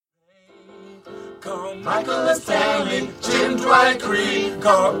Michael and Stanley, Jim, Dwight, Creed,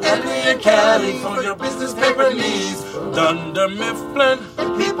 call Andy and Kelly for your business paper needs. Dunder Mifflin,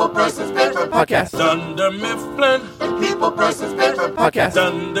 People Persons Paper Podcast. Dunder Mifflin, People Persons Paper Podcast.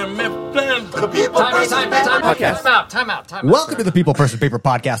 Dunder Mifflin, the People Persons Paper Podcast. Time out. Welcome to the People Person Paper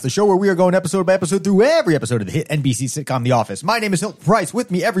Podcast, the show where we are going episode by episode through every episode of the hit NBC sitcom The Office. My name is Hilton Price.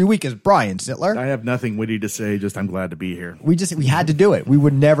 With me every week is Brian Sittler. I have nothing witty to say, just I'm glad to be here. We had to do it. We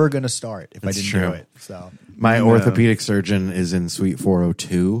were never going to start if I didn't true. do it. So my orthopedic surgeon is in Suite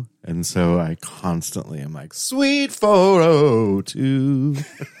 402, and so I constantly am like, Suite 402.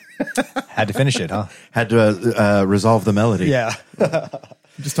 had to finish it, huh? Had to resolve the melody. Yeah.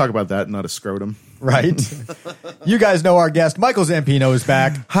 Just talk about that, not a scrotum. Right. You guys know our guest, Michael Zampino, is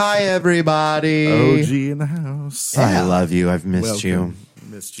back. Hi, everybody. OG in the house. I love you. I've missed you.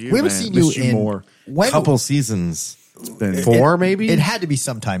 Missed you. We haven't man. seen you Missed in more. Couple seasons. It's been 4, maybe? It had to be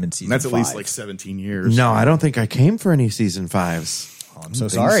sometime in season That's at 5. least like 17 years. No, I don't think I came for any season 5s. Oh, I'm so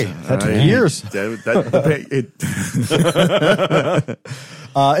sorry. That took years.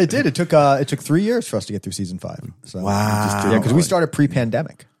 It did. It took 3 years for us to get through season 5. So, Wow. Yeah, because we started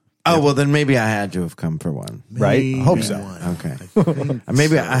pre-pandemic. Oh, well, then maybe I had to have come for one. Right? I hope so. Okay.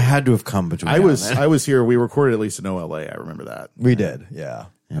 Maybe I had to have come between I now was and then. I was here. We recorded at least in OLA. I remember that. We did, yeah.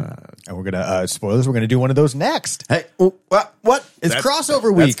 And we're gonna spoilers. We're gonna do one of those next. Hey, what? It's That's-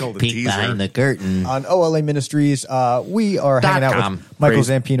 crossover week That's called a teaser. curtain. on OLA Ministries. We are hanging out .com. with Michael Praise-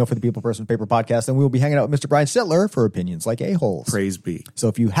 Zampino for the People Person Paper Podcast, and we will be hanging out with Mr. Brian Sittler for opinions like a-holes. Praise be. So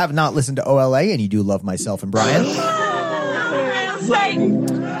if you have not listened to OLA and you do love myself and Brian,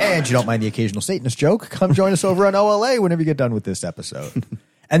 and you don't mind the occasional Satanist joke, come join us over on OLA whenever you get done with this episode.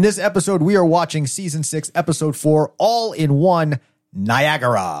 And this episode, we are watching Season 6, Episode 4, All in One,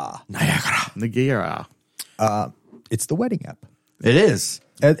 Niagara. Niagara. It's the wedding app. It is.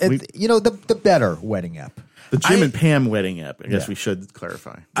 The better wedding app. The Jim and Pam wedding app. I guess we should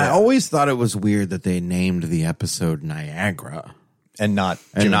clarify. I always thought it was weird that they named the episode Niagara. And not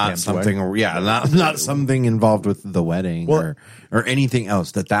And Jim not Pam's something, wedding. not something involved with the wedding Well- or anything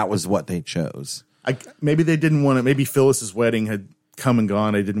else. That was what they chose. Maybe they didn't want to. Maybe Phyllis's wedding had come and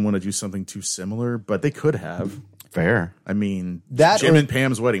gone. They didn't want to do something too similar, but they could have. Fair. I mean, That Jim or- and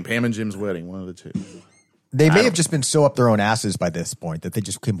Pam's wedding, Pam and Jim's wedding, one of the two. They may have just been so up their own asses by this point that they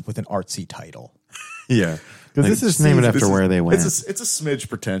just came up with an artsy title. Yeah, Because this is name it after where they went. It's a smidge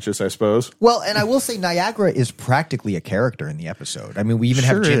pretentious, I suppose. Well, and I will say Niagara is practically a character in the episode. I mean, we even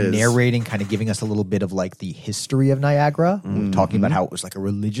have Sure Jim is. narrating, kind of giving us a little bit of like the history of Niagara, talking about how it was like a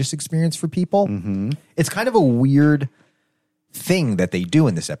religious experience for people. It's kind of a weird thing that they do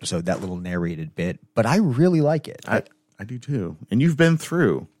in this episode, that little narrated bit, but I really like it. I do too. And you've been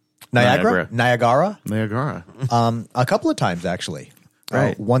through Niagara? Niagara. A couple of times, actually.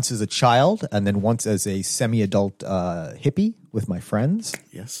 Right. Once as a child, and then once as a semi-adult hippie with my friends.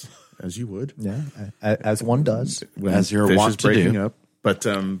 Yes, as you would. Yeah, as one does. When As you're fish wont is to breaking do. up. But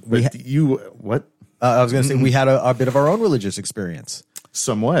We you what? I was going to say we had a bit of our own religious experience,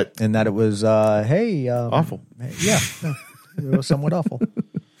 Somewhat in that it was, awful. Yeah, it was somewhat awful.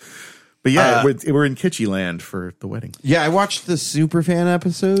 But yeah, we're in kitschy land for the wedding. Yeah, I watched the Superfan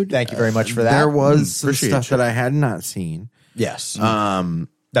episode. Thank you very much for that. There was some appreciate stuff you. that I had not seen. Yes,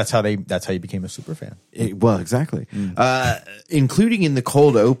 that's how you became a super fan. Well, exactly. Including in the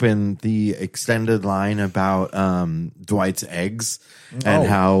cold open, the extended line about Dwight's eggs and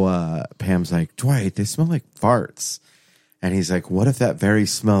how Pam's like, Dwight, they smell like farts. And he's like, what if that very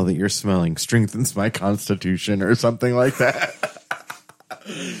smell that you're smelling strengthens my constitution or something like that?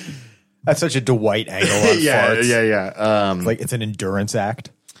 That's such a Dwight angle on farts. yeah. It's like it's an endurance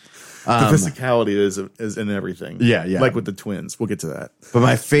act. The physicality is in everything. Yeah. Like with the twins. We'll get to that. But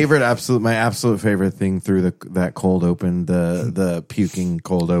my absolute favorite thing through that cold open, the puking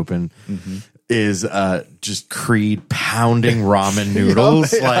cold open, is just Creed pounding ramen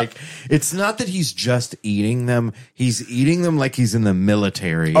noodles. Yeah. Like, it's not that he's just eating them; he's eating them like he's in the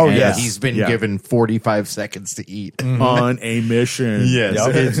military. Oh, and yes. he's been given 45 seconds to eat. On a mission. Yes,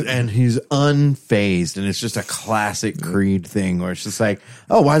 Yep. and he's unfazed, and it's just a classic Creed thing where it's just like,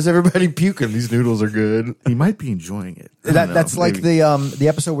 oh, why is everybody puking? These noodles are good. He might be enjoying it. I don't know, That's like maybe. the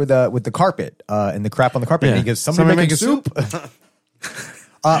episode with the carpet and the crap on the carpet. Yeah. And he goes, somebody make a soup. soup.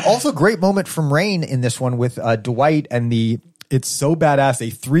 Also, great moment from Rain in this one with Dwight and the It's so badass. A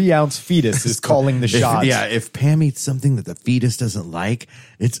 3-ounce fetus is calling the shots. If Pam eats something that the fetus doesn't like,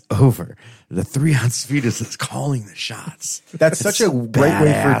 it's over. The 3-ounce fetus is calling the shots. That's such a great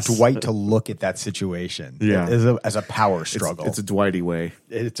way badass. for Dwight to look at that situation. Yeah. As a power struggle. It's a Dwighty way.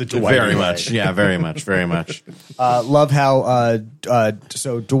 It's a Dwight Very way. much. Yeah, very much. Very much. Love how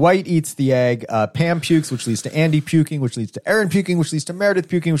so Dwight eats the egg. Pam pukes, which leads to Andy puking, which leads to Aaron puking, which leads to Meredith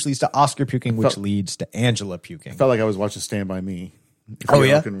puking, which leads to Oscar puking, which leads to Angela puking. Felt like I was watching Stand By Me. If Oh, you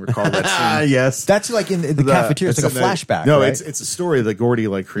yeah? can recall that scene. Yes. That's like in the cafeteria. It's like a flashback. No, right? it's a story that Gordy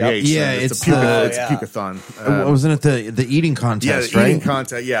creates. Yeah, and it's a the- pukathon. Wasn't it the eating contest, the right? eating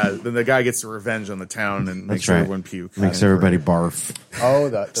contest. Yeah, then the guy gets the revenge on the town and makes That's right. everyone puke. Makes everybody barf. Oh,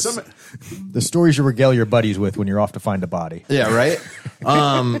 the stories you regale your buddies with when you're off to find a body. Yeah, right.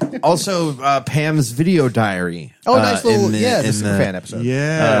 Also, Pam's video diary. Oh, nice little in the fan episode.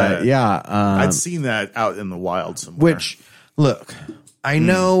 Yeah, yeah. I'd seen that out in the wild somewhere. Which, look, I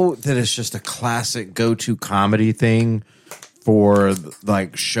know that it's just a classic go-to comedy thing for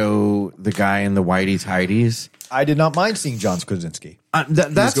like show the guy in the whitey tighties. I did not mind seeing John Krasinski.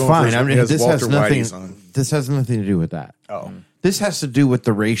 That's going fine. for- I mean, he has this has Walter nothing. Whitey's on. This has nothing to do with that. Oh. This has to do with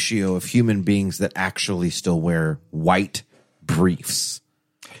the ratio of human beings that actually still wear white briefs.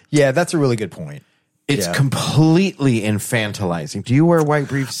 Yeah, that's a really good point. It's Yeah. completely infantilizing. Do you wear white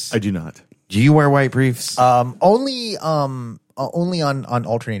briefs? I do not. Do you wear white briefs? Only on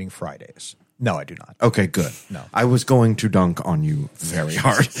alternating Fridays. No, I do not. Okay, good. No. I was going to dunk on you very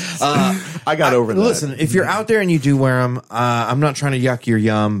hard. I got over that. Listen, if you're out there and you do wear them, I'm not trying to yuck your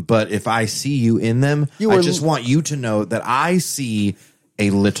yum, but if I see you in them, I just want you to know that I see a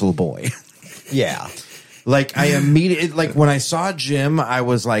little boy. Yeah. Like I immediately, like when I saw Jim, I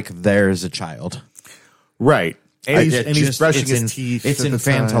was like, "There's a child." Right. And he's brushing it's his teeth. It's at the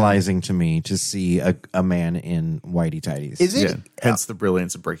time. infantilizing to me to see a man in whitey tighties. Is it? Yeah. Hence the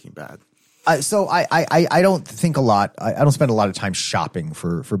brilliance of Breaking Bad. So I don't think a lot. I don't spend a lot of time shopping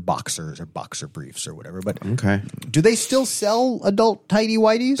for boxers or boxer briefs or whatever. But Okay. do they still sell adult tidy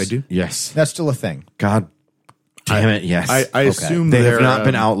whities? They do. Yes. That's still a thing. God damn it. Yes. I assume they they're, have not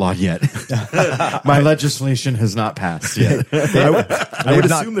been outlawed yet. My legislation has not passed yet. I would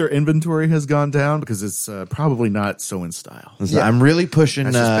assume their inventory has gone down because it's probably not so in style. Listen, I'm really pushing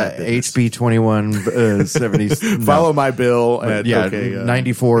That's just bad business. HB 2170. Follow my bill. At, Yeah, okay,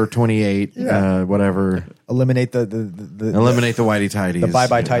 9428, whatever. Eliminate the Eliminate the whitey tighties. the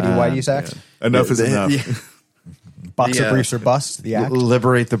bye tidy whitey act. enough is enough. Yeah. Boxer Yeah. briefs or bust. The act.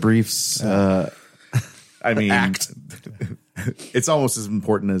 Liberate the briefs. I mean, Act. it's almost as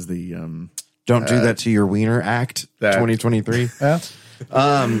important as the. Don't do that to your wiener act. that- 2023. Yeah.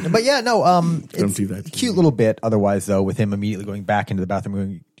 But yeah, no. It's do that to a cute little bit. Otherwise, though, with him immediately going back into the bathroom, going,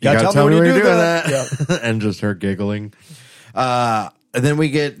 "You You gotta tell me when you're doing that." Yeah. and just her giggling. And then we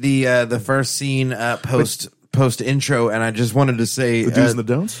get the first scene post intro, and I just wanted to say The do's and the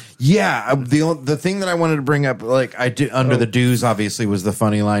don'ts? Yeah, the thing that I wanted to bring up, like I did under the do's, obviously was the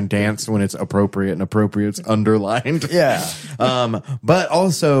funny line dance when it's appropriate, and appropriate's underlined. Yeah. But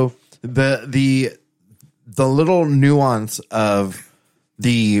also the little nuance of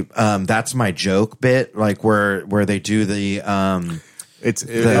the that's my joke bit, like where they do the It's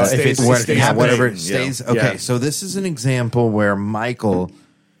whatever it happening. stays. Yeah. Okay, Yeah. so this is an example where Michael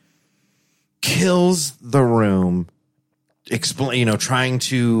kills the room, trying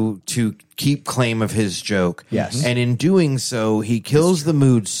to keep claim of his joke. Yes. And in doing so, he kills the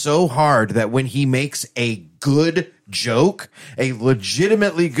mood so hard that when he makes a good joke, a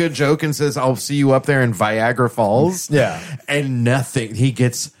legitimately good joke, and says, "I'll see you up there in Niagara Falls." Yeah. And he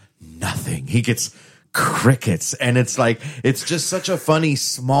gets nothing. He gets crickets, and it's like it's just such a funny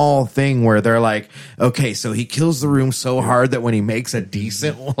small thing where they're like, okay, so he kills the room so hard that when he makes a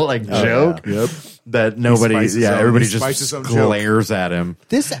decent joke, Yep. that nobody, everybody he spices just his own joke. glares at him.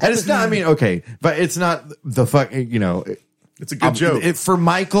 And it's not. I mean, okay, but it's not the fuck. It's a good joke. For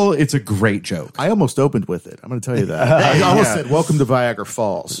Michael, it's a great joke. I almost opened with it. I'm going to tell you that. I almost said, "Welcome to Niagara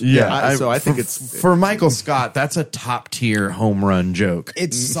Falls." I think it's for Michael Scott. That's a top tier home run joke.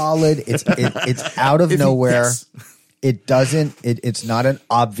 It's solid. It's out of nowhere. yes. It doesn't. It's not an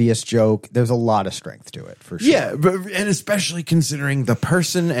obvious joke. There's a lot of strength to it for sure. Yeah, and especially considering the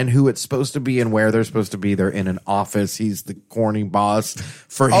person and who it's supposed to be and where they're supposed to be. They're in an office. He's the corny boss.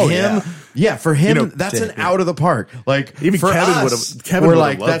 For him, for him, that's an out of the park. Like Even for Kevin us, Kevin we're would've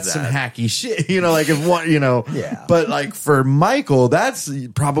like loved that's some that. hacky shit. Like if one, Yeah. But like for Michael, that's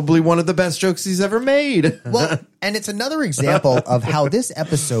probably one of the best jokes he's ever made. Well, and it's another example of how this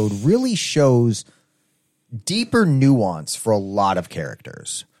episode really shows deeper nuance for a lot of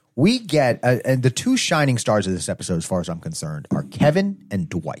characters, we get and the two shining stars of this episode, as far as I'm concerned, are Kevin and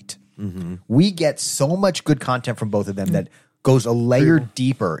Dwight. We get so much good content from both of them that goes a layer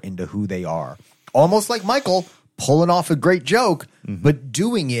deeper into who they are. Almost like Michael pulling off a great joke, but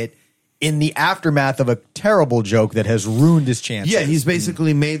doing it in the aftermath of a terrible joke that has ruined his chances. Yeah, he's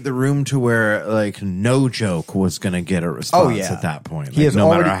basically made the room to where like no joke was going to get a response at that point. Like, He has no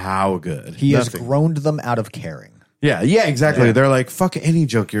already- matter how good. He has groaned them out of caring. Yeah, exactly. They're like, fuck any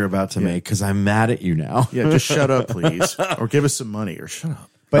joke you're about to make because I'm mad at you now. Yeah, just shut up, please, or give us some money, or shut up.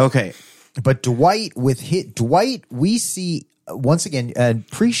 Okay. But Dwight, we see once again,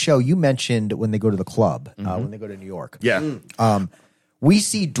 pre-show, you mentioned when they go to the club, when they go to New York. Yeah. We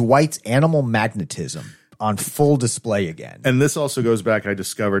see Dwight's animal magnetism on full display again. And this also goes back, I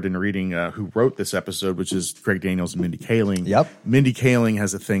discovered in reading who wrote this episode, which is Craig Daniels and Mindy Kaling. Yep. Mindy Kaling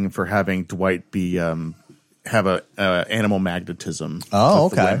has a thing for having Dwight be have a animal magnetism. Oh,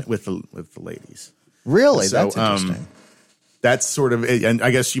 with the okay. women- with the ladies. Really? So, That's interesting. That's sort of, and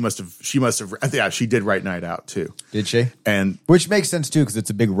I guess she must have. Yeah, she did write Night Out too. Did she? And Which makes sense, too, because it's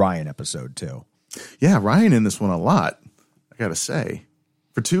a big Ryan episode, too. yeah, Ryan in this one a lot. I gotta say,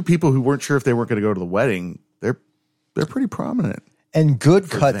 for two people who weren't sure if they weren't going to go to the wedding, they're pretty prominent. And good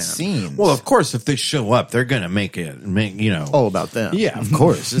cut them. scenes. Well, of course, if they show up, they're going to make All about them. Yeah, of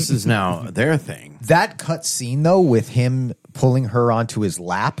course. This is now their thing. that cut scene, though, with him pulling her onto his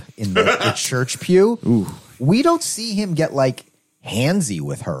lap in the church pew, we don't see him get, like, handsy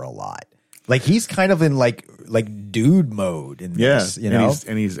with her a lot. Like, he's kind of in, like dude mode in this, you know?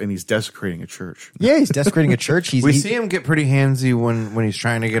 and he's desecrating a church. Yeah, he's desecrating a church. We see him get pretty handsy when he's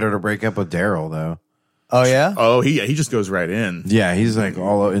trying to get her to break up with Daryl, though. Oh, yeah? Oh, he just goes right in. Yeah, he's like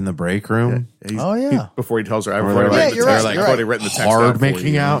all in the break room. Oh, yeah. Before he tells her, I've Or already they're written you're the right, text. you're I've right. already written the text Hard out for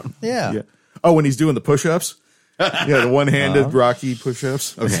making you. out. Yeah. Oh, when he's doing the push-ups. Yeah, the one-handed Rocky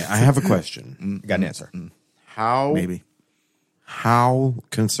push-ups. Okay, I have a question. Got an answer. How Maybe. How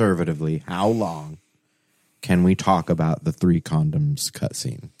conservatively, how long can we talk about the 3 condoms cut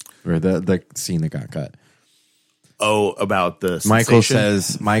scene or the scene that got cut? Oh, about the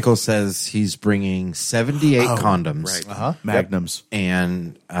Michael says he's bringing 78 condoms. Right. Magnums.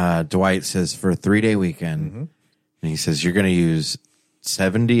 And Dwight says for a 3-day weekend, and he says you're going to use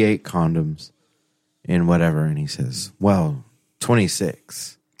 78 condoms in whatever, and he says, well,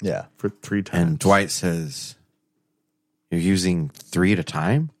 26. Yeah. For 3 times. And Dwight says, you're using 3 at a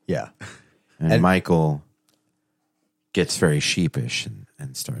time? Yeah. And Michael gets very sheepish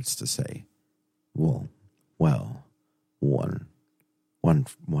and starts to say, well,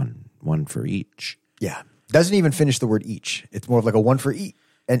 one for each. Yeah. Doesn't even finish the word each. It's more of like a one for each.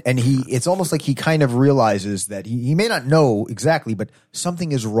 And it's almost like he kind of realizes that he may not know exactly, but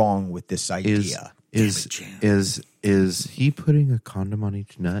something is wrong with this idea. Is he putting a condom on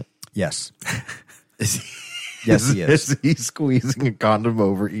each nut? Yes. Yes, he is. Is he squeezing a condom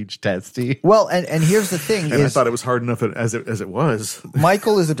over each testy? Well, and here's the thing And I is thought it was hard enough as it was.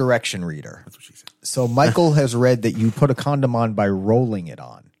 Michael is a direction reader. That's what she said. So Michael has read that you put a condom on by rolling it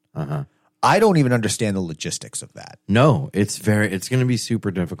on. Uh-huh. I don't even understand the logistics of that. No, it's going to be super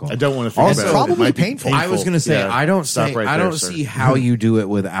difficult. I don't want to think Also, about it. probably It might be painful. I was going to say, Yeah, I don't stop right there, sir. see how you do it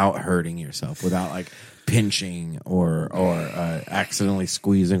without hurting yourself, without like pinching or accidentally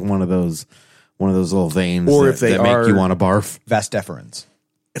squeezing one of those little veins Or that, if they that are- make you want to barf. Vas deferens.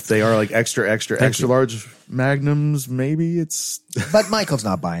 If they are like extra you. large magnums, maybe it's. But Michael's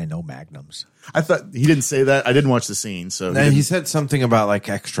not buying no magnums. I thought he didn't say that. I didn't watch the scene, so And didn't- he said something about like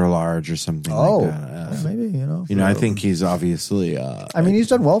extra large or something like that. maybe, you know. I think he's obviously. I mean, he's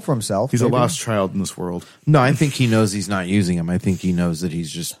done well for himself. he's maybe. a lost child in this world. No, I think he knows he's not using them. I think he knows that he's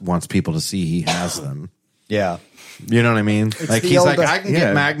just wants people to see he has them. Yeah. You know what I mean? Like the he's old- like, I can yeah.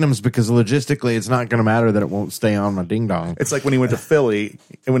 get magnums because logistically it's not going to matter that it won't stay on my ding dong. It's like when he went to Philly,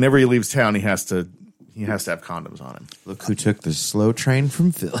 and whenever he leaves town, he has to have condoms on him. Look who took the slow train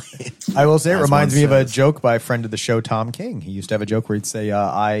from Philly. I will say it As reminds one me of a says. joke by a friend of the show, Tom King. He used to have a joke where he'd say,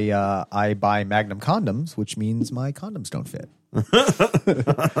 I buy Magnum condoms, which means my condoms don't fit.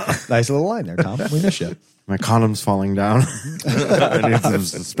 Nice little line there, Tom. We miss you. My condom's falling down. I need some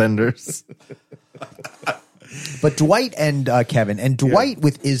suspenders. But Dwight and Kevin, and Dwight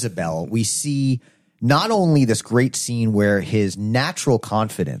with Isabel, we see not only this great scene where his natural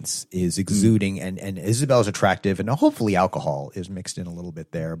confidence is exuding and Isabel's attractive, and hopefully alcohol is mixed in a little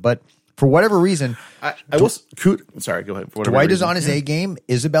bit there. But for whatever reason, I will. Sorry, go ahead. For whatever Dwight is reason. on his A game.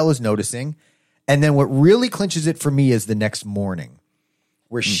 Isabel is noticing. And then what really clinches it for me is the next morning,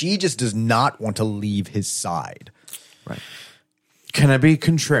 where she just does not want to leave his side. Right. Can I be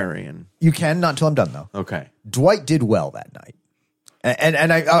contrarian? You can, not until I'm done, though. Okay. Dwight did well that night.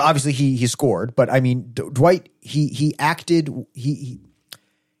 And I obviously he scored, but I mean Dwight he acted he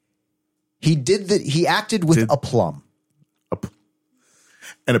acted with aplomb.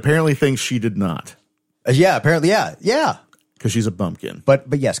 And apparently things she did not. Yeah, apparently yeah. Because she's a bumpkin. But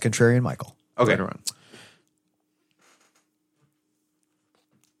yes, contrarian Michael. Okay. Right.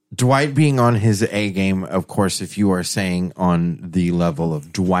 Dwight being on his A game, of course, if you are saying on the level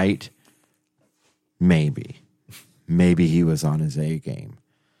of Dwight, maybe he was on his A game.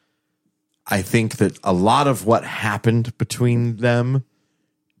 I think that a lot of what happened between them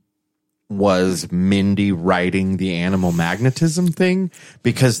was Mindy writing the animal magnetism thing,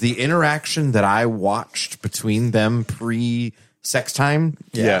 because the interaction that I watched between them pre-sex time,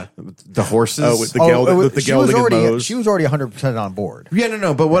 the horses, with the gelding mows. She was already 100% on board. Yeah,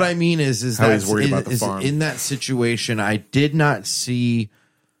 no. But what I mean is How that he's worried about the farm. in that situation, I did not see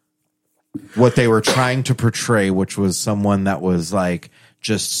what they were trying to portray, which was someone that was like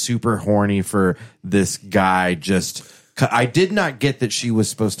just super horny for this guy. I did not get that she was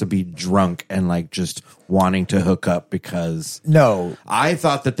supposed to be drunk and like just wanting to hook up, because No. I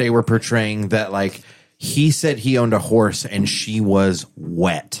thought that they were portraying that like he said he owned a horse and she was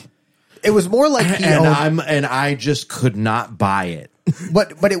wet. It was more like I just could not buy it.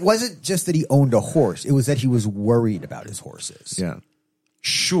 But it wasn't just that he owned a horse. It was that he was worried about his horses. Yeah.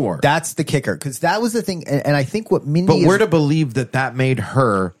 Sure. That's the kicker, because that was the thing. And I think what Mindy But we're to believe that made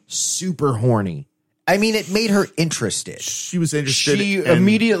her super horny. I mean, it made her interested. She was interested. She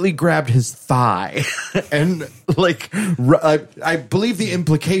immediately grabbed his thigh. And like, I believe the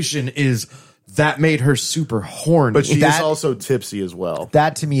implication is that made her super horny. But she is also tipsy as well.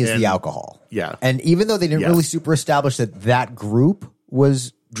 That to me is the alcohol. Yeah. And even though they didn't really super establish that group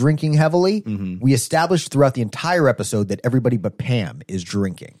was drinking heavily, we established throughout the entire episode that everybody but Pam is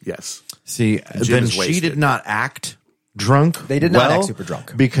drinking. Yes. See, then she did not act drunk. They did not act super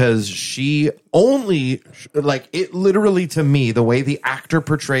drunk. Because she only, like, it literally, to me, the way the actor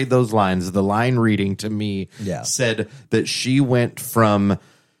portrayed those lines, the line reading to me said that she went from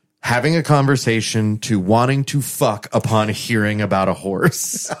having a conversation to wanting to fuck upon hearing about a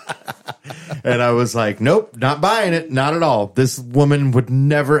horse. And I was like, nope, not buying it. Not at all. This woman would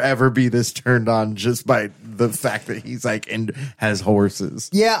never, ever be this turned on just by the fact that he's like, and has horses.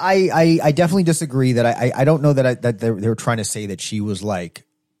 Yeah, I definitely disagree that I don't know that they were trying to say that she was like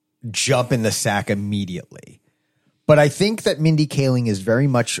jump in the sack immediately. But I think that Mindy Kaling is very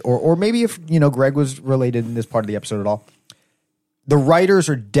much, or maybe if, Greg was related in this part of the episode at all, the writers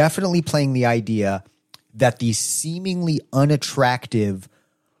are definitely playing the idea that the seemingly unattractive,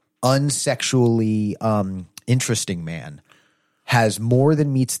 unsexually interesting man has more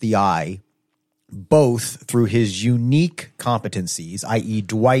than meets the eye, both through his unique competencies, i.e.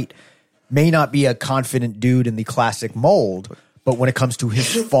 Dwight may not be a confident dude in the classic mold, but when it comes to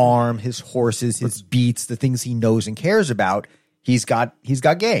his farm, his horses, his beats, the things he knows and cares about, he's got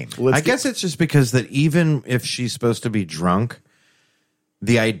game. I guess it's just because that even if she's supposed to be drunk,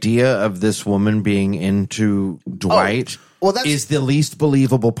 the idea of this woman being into Dwight is the least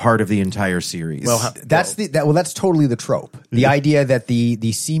believable part of the entire series. That's totally the trope. The idea that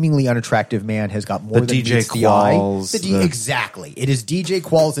the seemingly unattractive man has got more than DJ meets the Qualls, eye. Exactly. It is DJ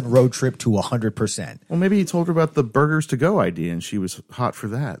Qualls and Road Trip to 100%. Well, maybe he told her about the burgers to go idea, and she was hot for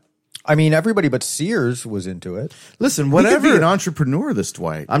that. I mean, everybody but Sears was into it. Listen, He could whatever. be an entrepreneur, this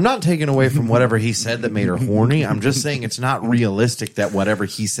Dwight. I'm not taking away from whatever he said that made her horny. I'm just saying it's not realistic that whatever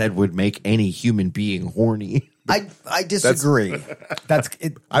he said would make any human being horny. I disagree.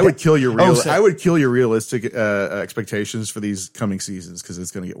 I would kill your realistic expectations for these coming seasons, because it's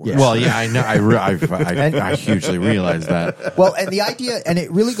going to get worse. Yeah. Well, yeah, I know. I hugely realize that. Well, and the idea, and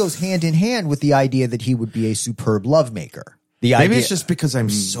it really goes hand in hand with the idea that he would be a superb lovemaker. Maybe it's just because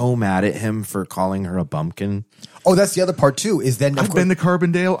I'm so mad at him for calling her a bumpkin. Oh, that's the other part too. Is then I've been to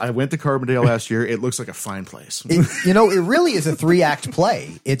Carbondale. I went to Carbondale last year. It looks like a fine place. It really is a 3-act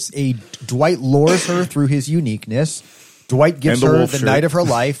play. It's Dwight lures her through his uniqueness. Dwight gives her the night of her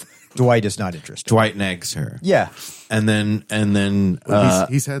life. Dwight is not interested. Dwight negs her. Yeah. And then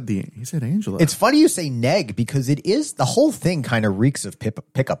he's had Angela. It's funny you say neg, because it is, the whole thing kind of reeks of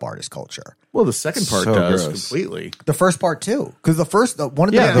pickup artist culture. Well, the second part So does gross. completely. The first part too, because the first one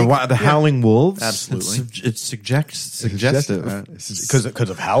of the howling wolves. Absolutely. It's suggestive. because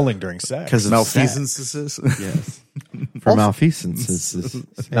of howling during sex. Because of Malfeasances. Yes. For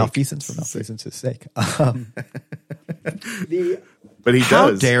malfeasances. Malfeasance for malfeasance's sake. But he How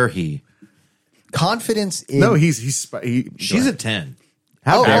does. dare he? Confidence in No, She's a 10.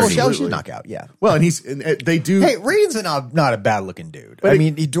 How dare you? she's knockout. Yeah. Well, and they do. Hey, Reed's not a bad looking dude. But I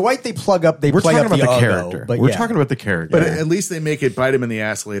mean, Dwight, they plug up. We're talking up about the Uggo, character. But We're talking about the character. But at least they make it bite him in the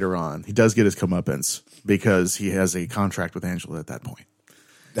ass later on. He does get his comeuppance because he has a contract with Angela at that point.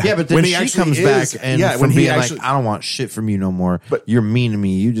 Yeah, but then When he she actually comes is- back and yeah, from when he being actually- like, I don't want shit from you no more. But- You're mean to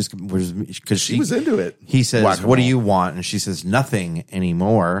me. You just because She was into it. He says, Whack-a-mole. "What do you want?" And she says, "Nothing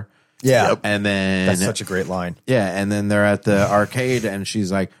anymore." Yeah. Yep. And then That's such a great line. yeah, and then they're at the arcade, and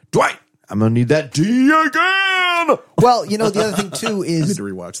she's like, "Dwight, I'm gonna need that D again. Well, the other thing too I need is to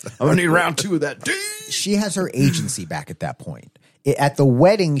rewatch that. I'm gonna need round 2 of that D." she has her agency back at that point. At the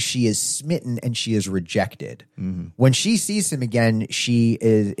wedding, she is smitten and she is rejected. When she sees him again,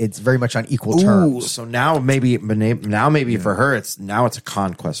 it's very much on equal Ooh, terms. so now maybe for her, it's a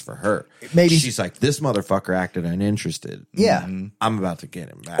conquest for her. Maybe- she's like, this motherfucker acted uninterested. Yeah. I'm about to get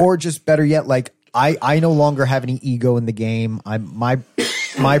him back. Or just better yet, like I no longer have any ego in the game.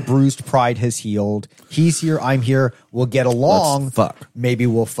 My bruised pride has healed. He's here. I'm here. We'll get along. Let's fuck. Maybe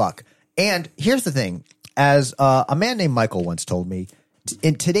we'll fuck. And here's the thing. As a man named Michael once told me,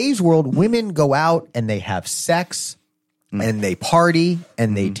 in today's world, women go out and they have sex and they party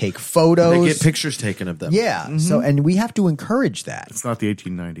and they take photos. they get pictures taken of them. Yeah. So, and we have to encourage that. It's not the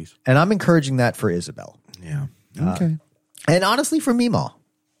 1890s. And I'm encouraging that for Isabel. Yeah. Okay. And honestly, for MeeMaw.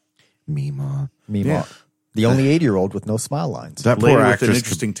 MeeMaw. Yeah. The only 80-year-old with no smile lines. That Later poor with actress.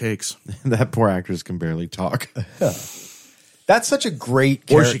 interesting takes. That poor actress can barely talk. That's such a great Or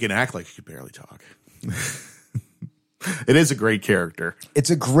character. she can act like she could barely talk. It is a great character. It's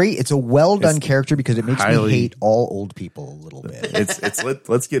a well done character because it makes me highly- hate all old people a little bit.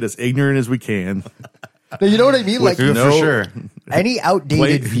 Let's get as ignorant as we can. Now, you know what I mean? Like For sure. any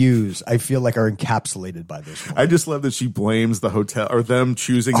outdated Blame- views, I feel like are encapsulated by this one. I just love that she blames the hotel or them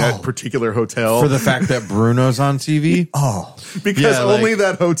choosing that particular hotel For the fact that Bruno's on TV, because Yeah, like- only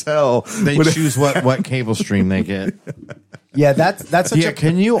that hotel they would- choose what cable stream they get. Yeah, that's such Yeah, a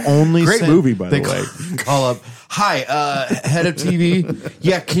can you only Great movie, by the way. Call up, hi, head of TV.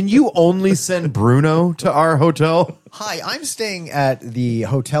 Yeah, can you only send Bruno to our hotel? Hi, I'm staying at the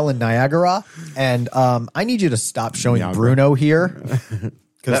hotel in Niagara, and I need you to stop showing Niagara. Bruno here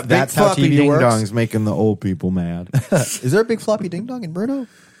because that's how floppy TV ding works. dong's making the old people mad. Is there a big floppy ding dong in Bruno?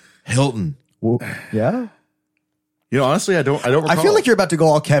 Hilton. Yeah. honestly, I don't recall. I feel like you're about to go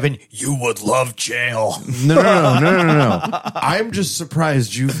all Kevin. You would love jail. No. I'm just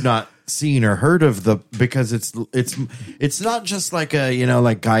surprised you've not seen or heard of because it's not just like a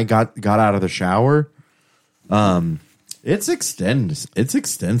like guy got out of the shower. It's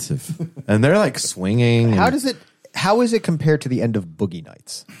extensive, and they're like swinging. How is it compared to the end of Boogie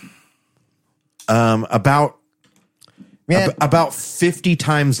Nights? About 50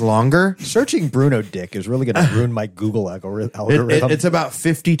 times longer. Searching Bruno dick is really going to ruin my Google algorithm. It's about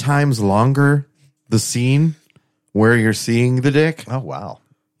 50 times longer, the scene where you're seeing the dick. Oh, wow.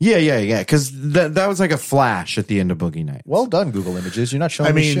 Yeah. Because that was like a flash at the end of Boogie Nights. Well done, Google Images. You're not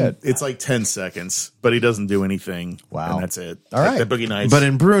showing I me mean, shit. it's like 10 seconds, but he doesn't do anything. Wow. And that's it. All right. The Boogie Nights. But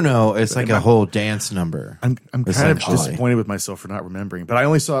in Bruno, it's like a whole dance number. I'm kind of essentially. disappointed with myself for not remembering, but I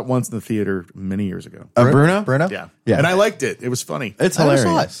only saw it once in the theater many years ago. Bruno? Bruno? Yeah. Yeah. And I liked it. It was funny. It's I never saw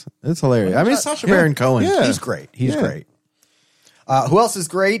hilarious. It's hilarious. I mean, Sacha Baron Cohen. Yeah. He's great. He's great. Who else is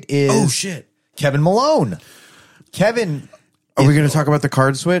great is Oh, shit. Kevin Malone. Kevin, Are we going to talk about the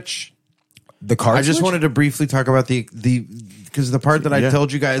card switch? the card I just switch? wanted to briefly talk about the because the part that I Yeah.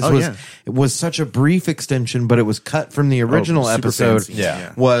 told you guys Oh, was yeah. it was such a brief extension, but it was cut from the original super episode. fancy.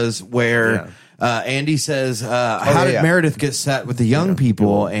 Yeah. Was where Andy says, "How did yeah. Meredith get set with the young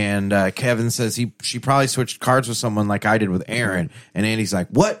people?" And Kevin says she probably switched cards with someone like I did with Aaron. And Andy's like,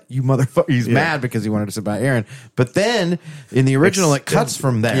 "What, you motherfucker?" He's mad because he wanted to sit by Aaron. But then in the original, it cuts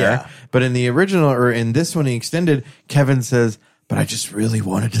from there. Yeah. But in the original, or in this one, he extended. Kevin says, "But I just really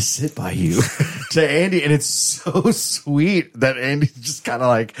wanted to sit by you," to Andy, and it's so sweet that Andy's just kind of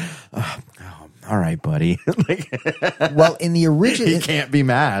like, oh, "All right, buddy." Like, Well, in the original, he can't be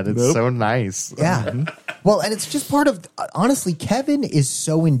mad. It's so nice. yeah. Well, and it's just part of. Honestly, Kevin is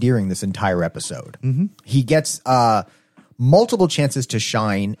so endearing this entire episode. He gets multiple chances to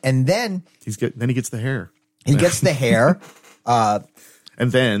shine, and then Then he gets the hair. he gets the hair.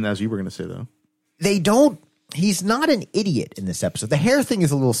 And then, as you were going to say, though, They don't. He's not an idiot in this episode. The hair thing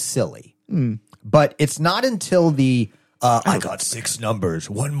is a little silly, but it's not until the I got 6 numbers,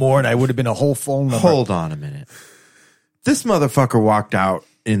 one more, and I would have been a whole phone number. Hold on a minute. This motherfucker walked out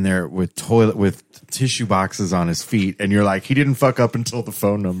in there with tissue boxes on his feet, and you're like, he didn't fuck up until the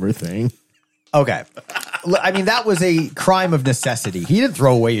phone number thing. Okay, I mean that was a crime of necessity. He didn't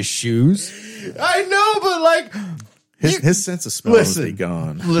throw away his shoes. I know, but like, His sense of smell must be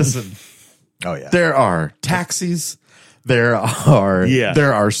gone. Listen, Oh yeah. there are taxis. There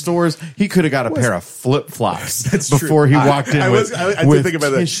are stores. He could have got a pair of flip flops before he walked in I with did think about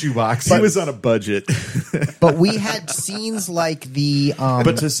that. tissue boxes. He was on a budget. But we had scenes like the.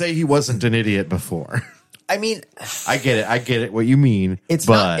 But to say he wasn't an idiot before, I mean, I get it. What you mean? it's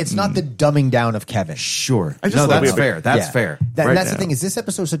but not the dumbing down of Kevin. sure. I just No, love that's it. fair. That's Yeah. fair. And that's the thing is, this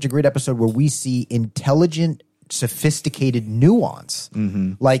episode is such a great episode where we see intelligent, sophisticated nuance,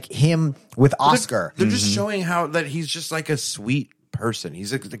 like him with Oscar. They're just showing how that he's just like a sweet person.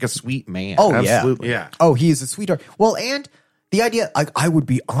 He's like a sweet man. Oh Absolutely. yeah. Oh, he is a sweetheart. Well, and the idea, like, I would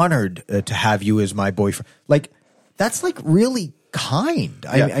be honored to have you as my boyfriend. Like, that's like really kind.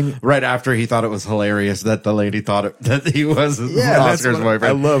 I mean, right after he thought it was hilarious that the lady thought that he was That's Oscar's what boyfriend.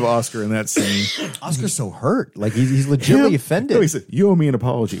 I love Oscar in that scene. Oscar's so hurt. Like, he's legitimately offended. No, he said, "You owe me an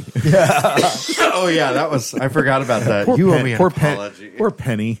apology." Oh yeah, I forgot about that. Poor You owe Pen- me an poor apology. Poor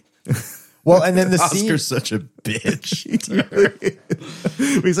Penny. Well, and then the scene. Oscar's such a bitch.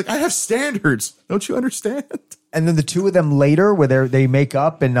 He's like, "I have standards. Don't you understand?" And then the two of them later, where they make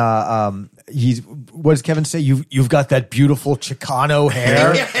up, and what does Kevin say? You've got that beautiful Chicano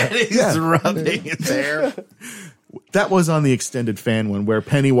hair. And he's rubbing his hair. That was on the extended fan one where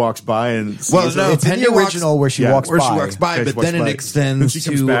Penny walks by and sees Well, her. no, It's in Penny the original where she walks by. Okay, she but walks then it by. extends Then she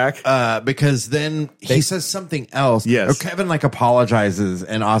comes to back. because then he says something else. Yes. Or Kevin like apologizes,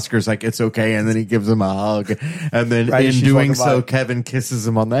 and Oscar's like, "It's okay," and then he gives him a hug, and then Right, in she's doing walking so, by. Kevin kisses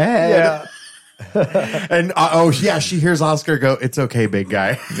him on the head. Yeah. And she hears Oscar go, "It's okay, big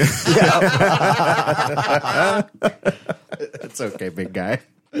guy." It's okay, big guy.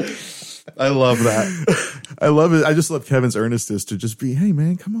 I love that. I love it. I just love Kevin's earnestness to just be, "Hey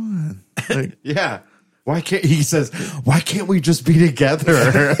man, come on." Like, Yeah. Why can't we just be together?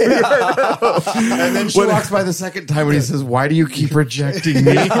 And then she walks by the second time and he says, "Why do you keep rejecting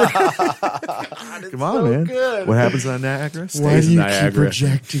me? come on, man. good. What happens on Niagara? Why Stays do in you keep Niagara.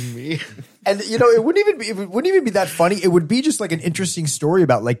 rejecting me?" And it wouldn't even be that funny. It would be just like an interesting story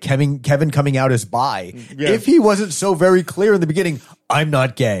about like Kevin coming out as bi. Yeah. If he wasn't so very clear in the beginning, I'm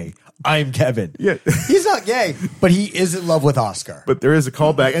not gay. I'm Kevin. Yeah. He's not gay, but he is in love with Oscar. But there is a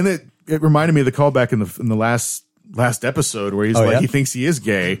callback, and it reminded me of the callback in the last episode where he's Oh, like yeah? he thinks he is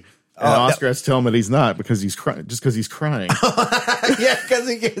gay, and Oscar has to tell him that he's not because he's crying. Just because he's crying. Yeah, because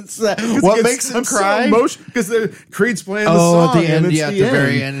he gets what makes him cry? Because Creed's playing the Oh, song at the end, and it's yeah, at the the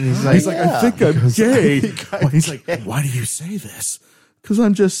very end. end, and He's like, "I think I'm gay." I'm He's like, "Why do you say this?" Because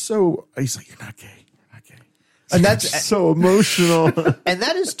I'm just so. He's like, "You're not gay. You're not gay." And that's so emotional. and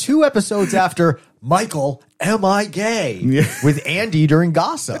that is 2 episodes after Michael, Am I Gay? Yeah. With Andy during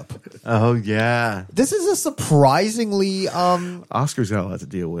Gossip. Oh yeah. This is a surprisingly Oscar's got a lot to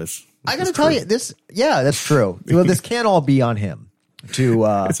deal with. I got to tell you this. Yeah, that's true. Well, this can't all be on him.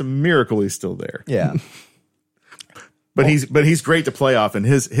 It's a miracle he's still there. Yeah. But he's great to play off, and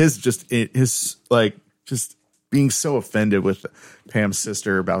his being so offended with Pam's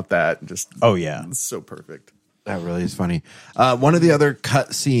sister about that. Just Oh, yeah. it's so perfect. That really is funny. One of the other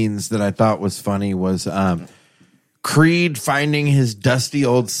cut scenes that I thought was funny was Creed finding his dusty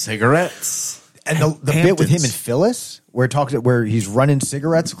old cigarettes. And the bit with him and Phyllis, where he's running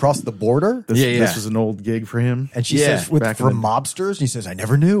cigarettes across the border, This was an old gig for him. and she Yeah, says, back in for the- mobsters, and he says, "I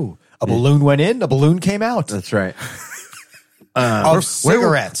never knew. A balloon went in, a balloon came out." That's right. Of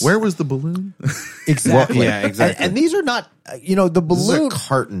cigarettes. Where was the balloon? Exactly. Well, yeah, exactly. And these are not, the This is balloon. a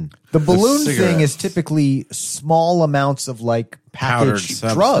carton. The of balloon thing cigarettes. is typically small amounts of like Powdered packaged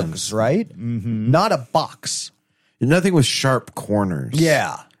substance. drugs, right? Mm-hmm. Not a box. Nothing with sharp corners.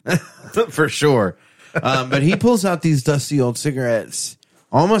 Yeah. For sure. But he pulls out these dusty old cigarettes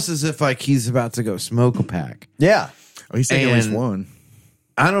almost as if like he's about to go smoke a pack. Yeah. Oh, he's taking at least And- one.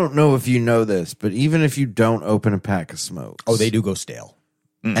 I don't know if you know this, but even if you don't open a pack of smokes, Oh, they do go stale.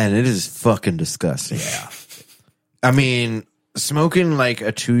 and it is fucking disgusting. Yeah. I mean, smoking like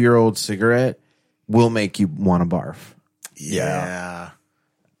a 2-year-old cigarette will make you want to barf. Yeah.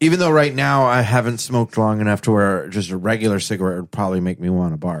 Even though right now I haven't smoked long enough to where just a regular cigarette would probably make me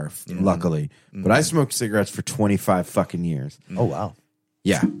want to barf, luckily. But I smoked cigarettes for 25 fucking years. Oh, wow.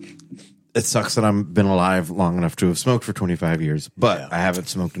 Yeah. It sucks that I've been alive long enough to have smoked for 25 years, but I haven't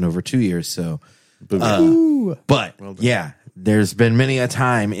smoked in over 2 years. So, but yeah, there's been many a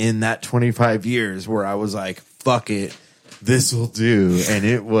time in that 25 years where I was like, fuck it, this will do. And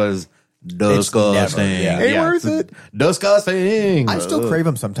it was disgusting. Ain't worth it. Disgusting. I still crave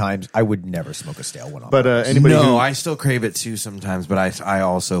them sometimes. I would never smoke a stale one. But anybody No, who, I still crave it too sometimes, but I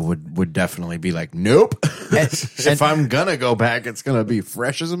also would definitely be like, nope. If I'm gonna go back, it's gonna be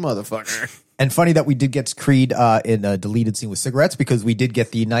fresh as a motherfucker. And funny that we did get Creed in a deleted scene with cigarettes, because we did get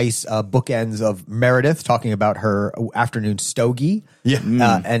the nice bookends of Meredith talking about her afternoon stogie.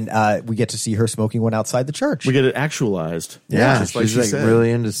 Yeah. And we get to see her smoking one outside the church. We get it actualized. Yeah, just like she's she like said. really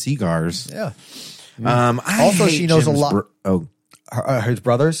into cigars. Yeah. Also, she knows a lot. His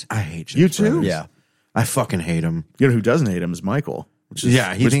brothers. I hate Jim's You too? brothers. Yeah. I fucking hate him. You know who doesn't hate him is Michael. Which is,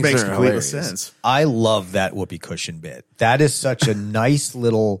 Yeah, he which thinks makes they're complete hilarious. sense. I love that whoopee cushion bit. That is such a nice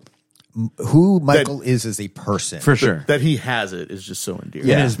little who Michael is as a person. For sure. That he has it is just so endearing.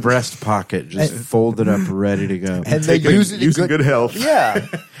 In his breast pocket, just folded up, ready to go. And they use it in using good health. Yeah.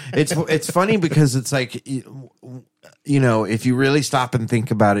 It's funny because it's like, you know, if you really stop and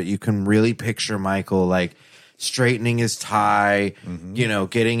think about it, you can really picture Michael like straightening his tie, you know,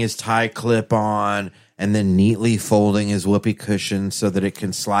 getting his tie clip on, and then neatly folding his whoopee cushion so that it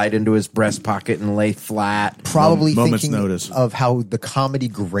can slide into his breast pocket and lay flat. Probably Moment's thinking notice. of how the comedy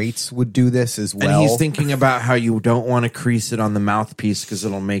greats would do this as well. And he's thinking about how you don't want to crease it on the mouthpiece because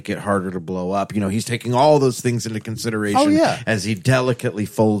it'll make it harder to blow up. You know, he's taking all those things into consideration as he delicately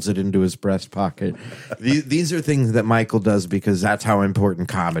folds it into his breast pocket. These are things that Michael does because that's how important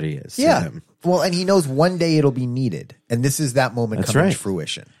comedy is to him. Well, and he knows one day it'll be needed, and this is that moment That's coming right. to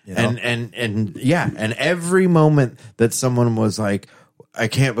fruition. You know? And every moment that someone was like, I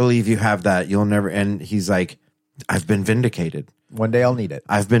can't believe you have that, you'll never, and he's like, I've been vindicated. One day I'll need it.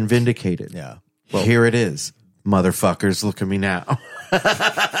 I've been vindicated. Yeah. Here it is. Motherfuckers, look at me now.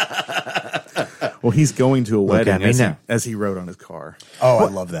 Well, he's going to a Look at wedding me now. as he wrote on his car. Oh, I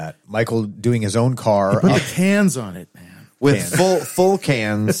love that. Michael doing his own car. Put the cans on it, man. With full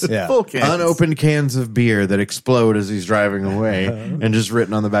cans, Yeah. Full cans. unopened cans of beer that explode as he's driving away, and just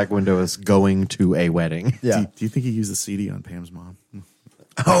written on the back window is going to a wedding. Yeah. Do you think he used the CD on Pam's mom?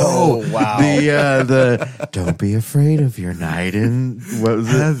 Oh, wow. The don't be afraid of your night in what was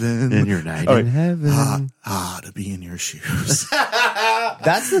Heaven. it? In your night Oh, in wait. heaven. To be in your shoes.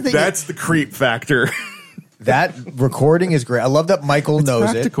 That's the thing. That's the creep factor. That recording is great. I love that Michael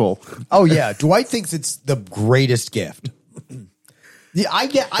knows Practical. it. Oh, yeah. Dwight thinks it's the greatest gift. Yeah, I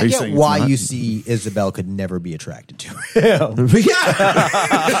get saying why it's not? you see Isabel could never be attracted to him. Yeah,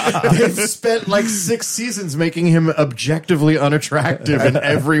 they've spent like 6 seasons making him objectively unattractive in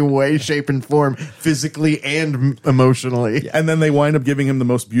every way, shape, and form, physically and emotionally. And then they wind up giving him the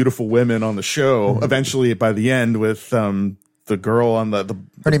most beautiful women on the show. Eventually, by the end, with the girl on the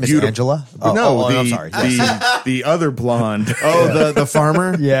Her name is Angela? I'm sorry. the other blonde. Oh, the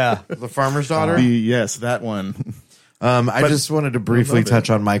farmer? Yeah. The farmer's daughter? Yes, that one. I just wanted to briefly touch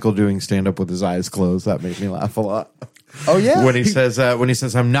on Michael doing stand up with his eyes closed. That made me laugh a lot. Oh, yeah. When he says,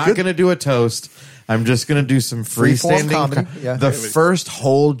 I'm not going to do a toast. I'm just going to do some Freeform freestanding comedy. Yeah. The first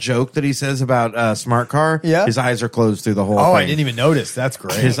whole joke that he says about Smart Car, Yeah. his eyes are closed through the whole Oh, thing. I didn't even notice. That's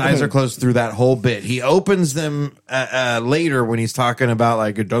great. His eyes are closed through that whole bit. He opens them later when he's talking about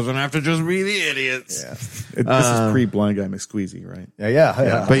like it doesn't have to just be the idiots. Yeah. This is pre-blind guy McSqueezy, right?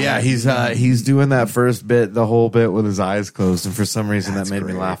 Yeah. But yeah, he's doing that first bit, the whole bit with his eyes closed, and for some reason That's that made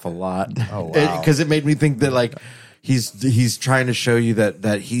me great. laugh a lot. Oh, wow. Because it made me think that like he's trying to show you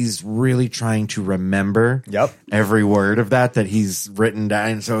that he's really trying to remember every word of that he's written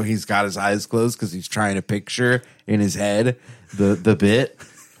down. So he's got his eyes closed because he's trying to picture in his head the bit.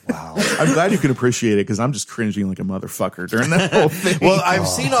 Wow. I'm glad you can appreciate it because I'm just cringing like a motherfucker during that whole thing. Well, I've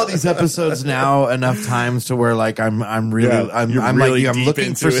seen all these episodes now enough times to where like I'm really I'm deep looking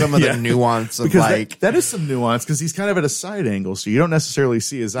into for it. some of Yeah. the nuance of because like that is some nuance because he's kind of at a side angle, so you don't necessarily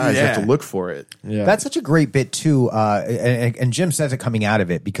see his eyes. You have to look for it. yeah. That's such a great bit too, and Jim says it coming out of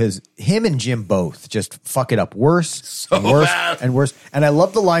it because him and Jim both just fuck it up worse and worse and worse. And I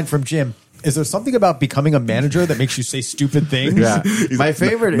love the line from Jim. Is there something about becoming a manager that makes you say stupid things? Yeah. My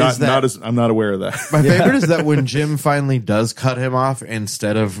favorite is that I'm not aware of that. my favorite is that when Jim finally does cut him off,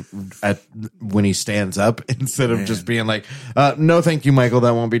 instead of when he stands up, instead of just being like, "No, thank you, Michael,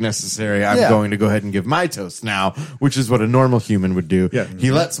 that won't be necessary. I'm going to go ahead and give my toast now," which is what a normal human would do. Yeah. He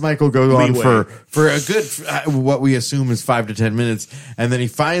lets Michael go on Leeway. for a good what we assume is 5 to 10 minutes, and then he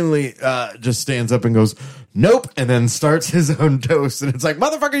finally just stands up and goes, "Nope," and then starts his own toast, and it's like,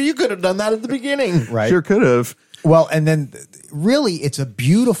 motherfucker, you could have done that at the beginning. Right. Sure could have. Well, and then really, it's a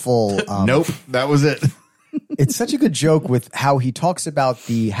beautiful. Nope, that was it. It's such a good joke with how he talks about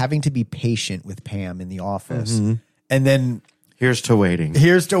the having to be patient with Pam in the office, and then Here's to waiting.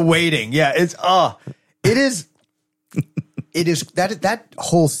 here's to waiting. Yeah, it is. It is that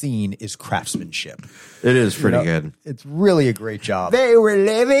whole scene is craftsmanship. It is pretty good. It's really a great job. They were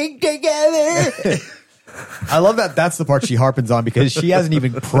living together. I love that. That's the part she harpens on because she hasn't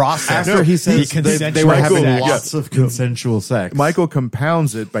even processed. After he says they were having sex. lots of consensual sex. Michael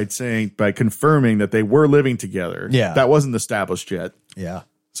compounds it by confirming that they were living together. Yeah. That wasn't established yet. Yeah.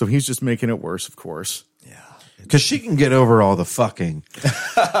 So he's just making it worse, of course. Because she can get over all the fucking.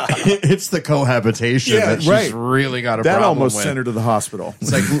 It's the cohabitation that she's really got a that problem almost with. sent her to the hospital.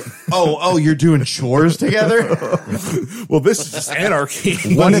 It's like, oh, you're doing chores together? Well, this is just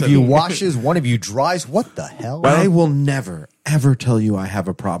anarchy. One of you washes, one of you dries. What the hell? I will never, ever tell you I have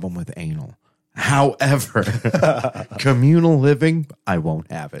a problem with anal. However, communal living, I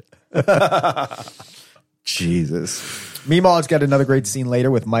won't have it. Jesus. MeeMaw's got another great scene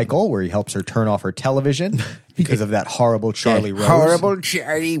later with Michael where he helps her turn off her television because of that horrible Charlie Rose. Horrible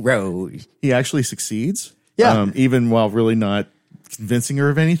Charlie Rose. He actually succeeds. Yeah. Even while really not convincing her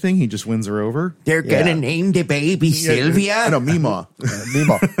of anything, he just wins her over. They're gonna name the baby Sylvia. No, MeeMaw.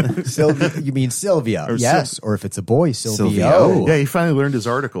 MeeMaw. Sylvia, you mean Sylvia? Or yes. Or if it's a boy, Silvio. Silvio. Yeah, he finally learned his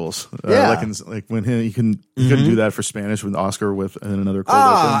articles. Yeah. Like when he couldn't do that for Spanish with Oscar with another cold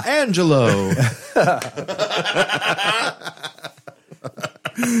open. Angelo.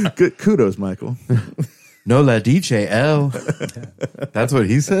 Good kudos, Michael. No la dice L. That's what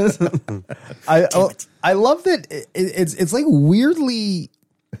he says. I love that it's like weirdly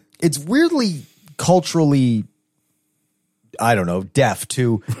culturally, I don't know, deaf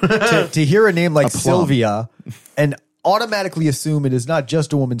to hear a name like Sylvia and automatically assume it is not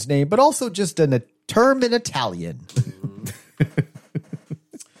just a woman's name, but also just a term in Italian.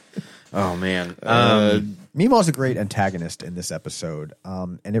 Oh man. MeeMaw's a great antagonist in this episode,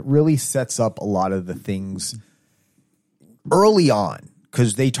 and it really sets up a lot of the things early on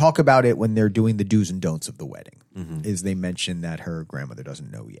because they talk about it when they're doing the do's and don'ts of the wedding. Is they mention that her grandmother doesn't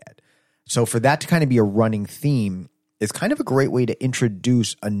know yet. So for that to kind of be a running theme is kind of a great way to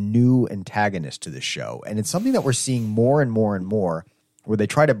introduce a new antagonist to the show, and it's something that we're seeing more and more and more, where they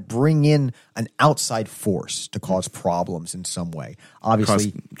try to bring in an outside force to cause problems in some way.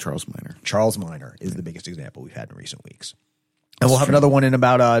 Obviously, Charles Minor. Charles Minor is the biggest example we've had in recent weeks. And we'll have another one in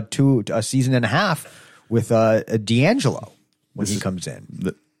about a season and a half with D'Angelo when he comes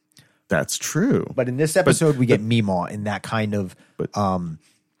in. That's true. But in this episode, we get MeeMaw in that kind of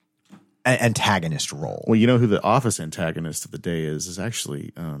antagonist role. Well, you know who the office antagonist of the day is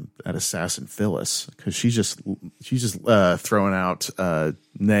actually that assassin Phyllis, because she's just throwing out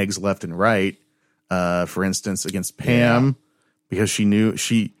negs left and right. For instance, against Pam, because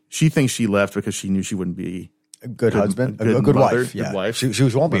she thinks she left because she knew she wouldn't be a good husband, a good mother, wife. Yeah, good wife. She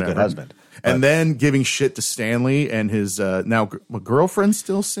won't be a good Whatever. husband. And then giving shit to Stanley and his now girlfriend,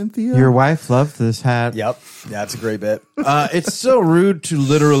 still Cynthia. Your wife loved this hat. Yep, that's a great bit. It's so rude to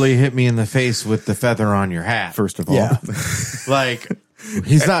literally hit me in the face with the feather on your hat. First of all, Yeah. Like,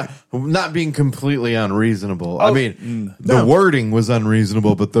 he's not being completely unreasonable. I mean, the wording was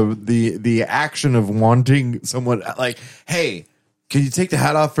unreasonable, but the action of wanting someone like, hey, can you take the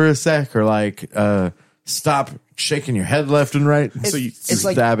hat off for a sec, or like, stop shaking your head left and right. So it's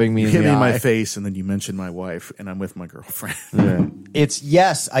like stabbing me you in hit the me in eye. my face, and then you mention my wife, and I'm with my girlfriend. It's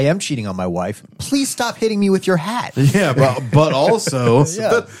yes, I am cheating on my wife. Please stop hitting me with your hat. Yeah, but also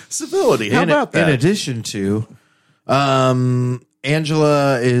Civility. How about that? In addition to,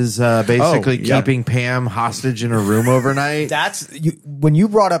 Angela is basically keeping Pam hostage in her room overnight. That's when you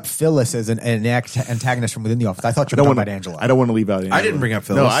brought up Phyllis as an antagonist from within the office. I thought you were talking about Angela. I don't want to leave out Angela. I didn't bring up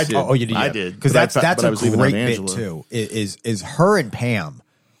Phyllis. No, I did. Oh, you did. I did. Because that's but I a was leaving out great bit Angela. too. Is her and Pam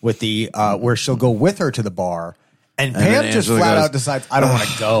with the where she'll go with her to the bar, and Pam just Angela flat goes, out decides I don't want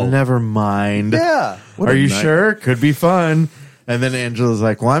to go. Never mind. Yeah. Are you night. sure? Could be fun. And then Angela's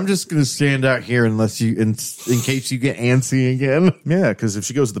like, "Well, I'm just going to stand out here unless you, in case you get antsy again." Yeah, because if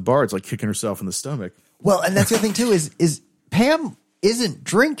she goes to the bar, it's like kicking herself in the stomach. Well, and that's the other thing too is Pam isn't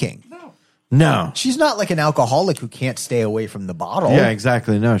drinking. No. She's not like an alcoholic who can't stay away from the bottle. Yeah,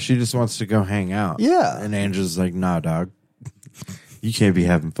 exactly. No, she just wants to go hang out. Yeah. And Angela's like, "Nah, dog, you can't be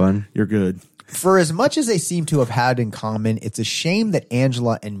having fun. You're good. For as much as they seem to have had in common, it's a shame that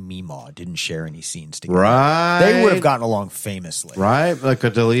Angela and MeeMaw didn't share any scenes together. Right. They would have gotten along famously. Right? Like a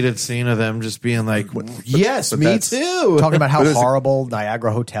deleted scene of them just being like, yes, me too. Talking about how But is it- horrible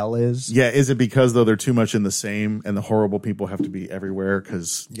Niagara Hotel is. Yeah, is it because though they're too much in the same, and the horrible people have to be everywhere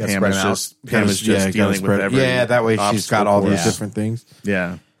because gotta Pam spread is them out. just dealing with every Yeah, that way she's obstacle got all these course. different things.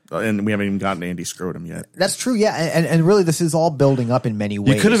 Yeah, and we haven't even gotten to Andy Scrotum yet. That's true, yeah. And really this is all building up in many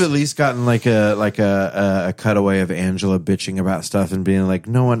ways. You could have at least gotten like a cutaway of Angela bitching about stuff and being like,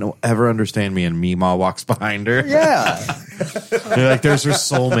 "No one will ever understand me," and MeeMaw walks behind her. Yeah. They're like, there's her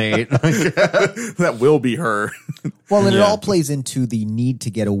soulmate. That will be her. Well, and it all plays into the need to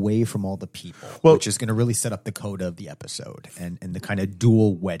get away from all the people, which is going to really set up the coda of the episode and the kind of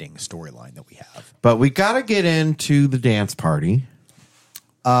dual wedding storyline that we have. But we got to get into the dance party.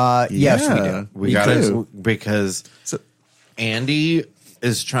 Yes, we do. We got to, because Andy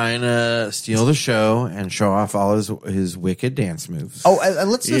is trying to steal the show and show off all his wicked dance moves. Oh,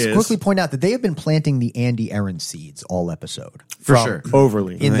 and let's just quickly point out that they have been planting the Andy Aaron seeds all episode. For sure.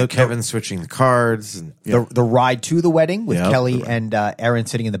 Overly. In the Kevin switching the cards. And, the ride to the wedding with Kelly and Aaron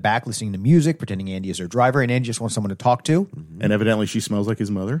sitting in the back listening to music, pretending Andy is her driver, and Andy just wants someone to talk to. And evidently she smells like his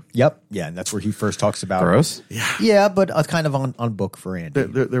mother. Yep. Yeah, and that's where he first talks about gross. Yeah, but kind of on book for Andy.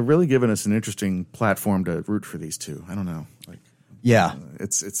 They're really giving us an interesting platform to root for these two. I don't know. Yeah.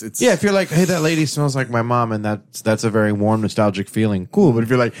 It's if you're like, hey, that lady smells like my mom, and that's a very warm, nostalgic feeling, cool. But if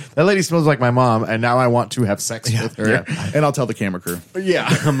you're like, that lady smells like my mom, and now I want to have sex with her, and I'll tell the camera crew. Yeah,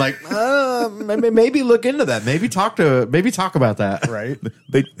 I'm like, maybe look into that. Maybe talk about that. Right.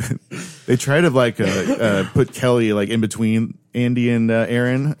 They try to put Kelly like in between Andy and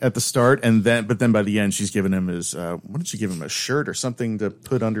Aaron at the start, but then by the end she's giving him his what did she give him, a shirt or something to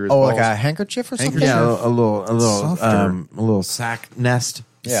put under his balls? Like a handkerchief or something? Yeah, a little sack nest.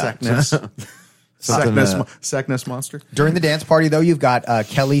 Yeah. Sack nest. Sack nest monster. During the dance party, though, you've got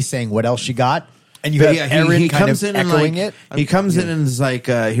Kelly saying what else she got, and you have Aaron kind of echoing it. He comes in and is like,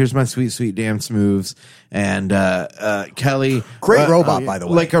 here's my sweet, sweet dance moves. And Kelly... Great robot, by the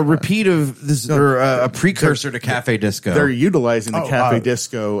way. Like a repeat of this, or a precursor to Cafe Disco. They're utilizing the Cafe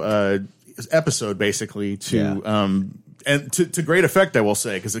Disco episode, basically, to... and to great effect, I will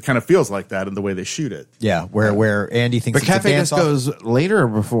say, because it kind of feels like that in the way they shoot it. Yeah, where Andy thinks but Cafe Disco is later or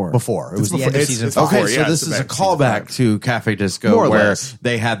before? Before. It was the end of season 5. Okay, so this is a callback to Cafe Disco where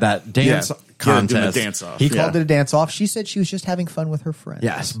they had that dance contest. Dance off. He called it a dance off. She said she was just having fun with her friends.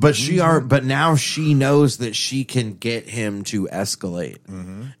 Yes, but but now she knows that she can get him to escalate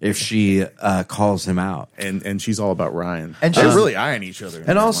if she calls him out. And she's all about Ryan. And they're really eyeing each other.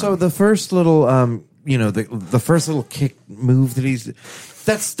 And also the first little the first little kick move that he's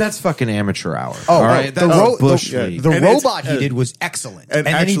that's fucking amateur hour. All right, the robot he it's, did was excellent, and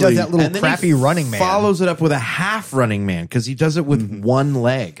then actually, he does that little crappy running man. Follows it up with a half running man because he does it with one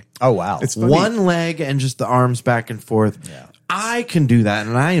leg. Oh wow, it's funny. One leg and just the arms back and forth. Yeah. I can do that,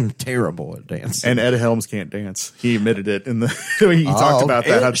 and I am terrible at dancing. And Ed Helms can't dance. He admitted it in the when he talked about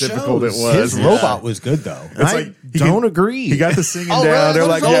that, how difficult it was. His robot was good, though. I don't agree. He got the singing down. Really? They're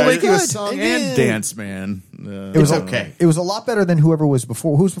like, really he was song and dance, man. It was okay. It was a lot better than whoever was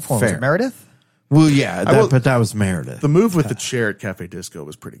before. Who was before? Was it Meredith? Well, yeah, but that was Meredith. The move with the chair at Cafe Disco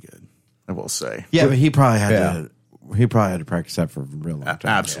was pretty good, I will say. Yeah, but he probably had to. He probably had to practice that for a real long time.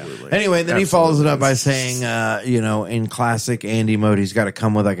 Absolutely. Anyway, then he follows it up by saying, in classic Andy mode, he's got to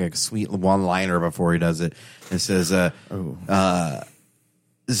come with like a sweet one-liner before he does it. It says, call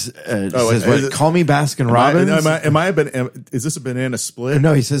me Baskin Robbins. Is this a banana split?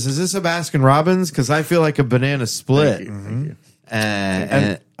 No, he says, is this a Baskin Robbins? Because I feel like a banana split. Thank you.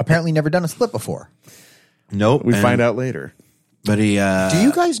 And apparently never done a split before. Nope. We find out later. But he... Do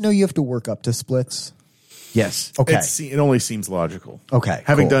you guys know you have to work up to splits? Yes. Okay. It only seems logical. Okay.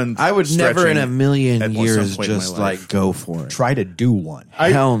 Having done, I would never in a million at some years point in my just life. like go for it. Try to do one.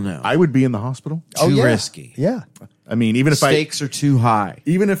 Hell no. I would be in the hospital. Too risky. Yeah. I mean, even if stakes are too high.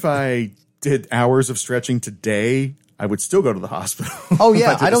 Even if I did hours of stretching today, I would still go to the hospital. Oh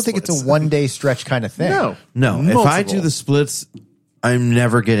yeah. I don't think it's a one-day stretch kind of thing. No. If I do the splits, I'm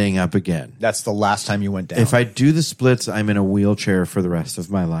never getting up again. That's the last time you went down. If I do the splits, I'm in a wheelchair for the rest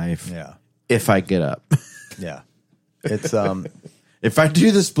of my life. Yeah. If I get up. Yeah. It's if I do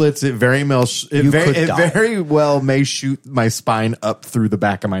the splits, it very well may shoot my spine up through the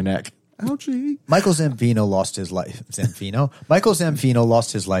back of my neck. Ouchie. Michael Zampino lost his life. Michael Zampino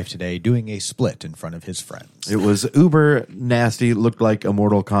lost his life today doing a split in front of his friends. It was uber nasty. Looked like a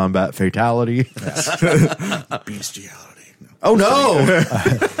Mortal Kombat fatality. Bestiality. No. Oh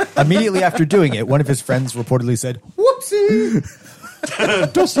no! Immediately after doing it, one of his friends reportedly said, "Whoopsie."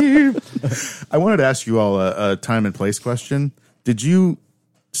 I wanted to ask you all a time and place question. Did you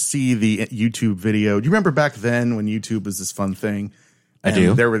see the YouTube video? Do you remember back then when YouTube was this fun thing? I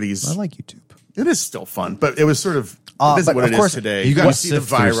do. There were these. I like YouTube. It is still fun, but it was sort of. It isn't what it is today. You got to see the sift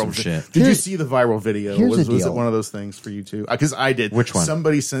through viral some shit. Did you see the viral video? Here's the Was it deal. one of those things for you too? Because I did. Which one?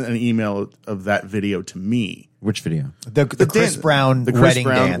 Somebody sent an email of that video to me. Which video? The Chris Brown wedding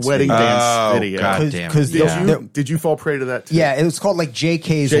dance video. God damn it. Did you fall prey to that too? Yeah, it was called like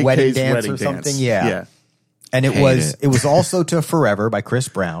JK's wedding dance or something. Yeah. And it was also to Forever by Chris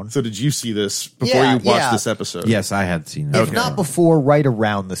Brown. So did you see this before you watched this episode? Yes, I had seen it. If not before, right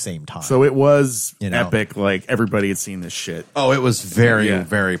around the same time. So it was epic. Like everybody had seen this shit. Oh, it was very,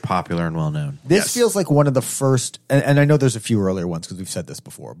 very popular and well known. This feels like one of the first, and I know there's a few earlier ones because we've said this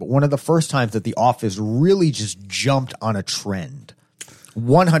before, but one of the first times that The Office really just jumped on a trend.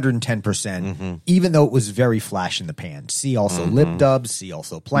 110%, even though it was very flash in the pan. See also lip dubs, see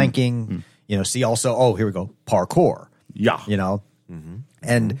also planking, see also, here we go, parkour. Yeah.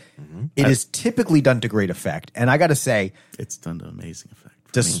 And it is typically done to great effect. And I got to say, it's done to amazing effect.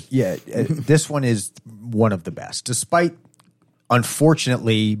 This one is one of the best, despite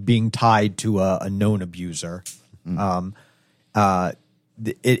unfortunately being tied to a known abuser. It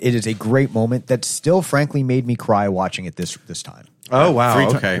is a great moment that still, frankly, made me cry watching it this time. Oh, wow.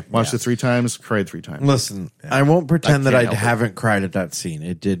 Okay. Watched it 3 times, cried 3 times. Listen, I won't pretend that I haven't cried at that scene.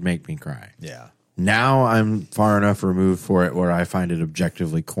 It did make me cry. Yeah. Now I'm far enough removed for it where I find it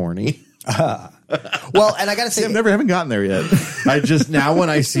objectively corny. Well, and I got to say, haven't gotten there yet. I just, now when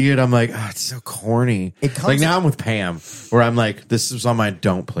I see it, I'm like, it's so corny. Like now I'm with Pam, where I'm like, this is on my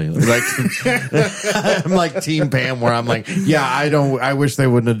don't playlist. Like, I'm like Team Pam, where I'm like, I wish they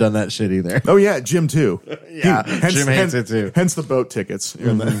wouldn't have done that shit either. Oh yeah, Jim too. Yeah, Jim hates it too. Hence the boat tickets.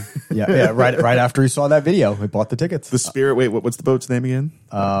 Right after he saw that video, he bought the tickets. The Spirit. Wait, what's the boat's name again?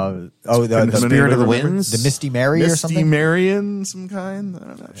 The Spirit of the Winds, the Misty Mary, or something. Misty Marion, some kind.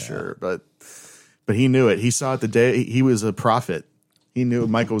 I'm not sure, but he knew it. He saw it the day he was a prophet. He knew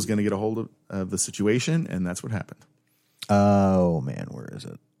Michael was going to get a hold of the situation, and that's what happened. Oh man, where is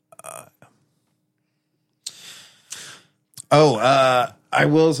it? I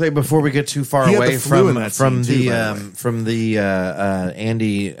will say before we get too far away from the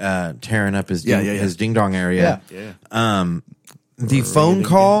Andy tearing up his ding dong area. The phone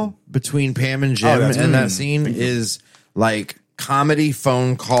call between Pam and Jim and that scene is like comedy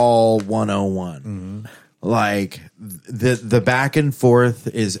phone call 101. Like the back and forth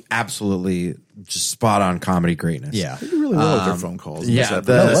is absolutely just spot on comedy greatness. Yeah, they do really well with their phone calls.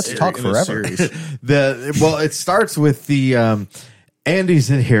 Let's talk forever. It starts with the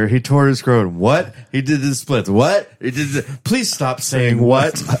Andy's in here. He tore his scrotum. What? He did the splits. What? He did the, please stop saying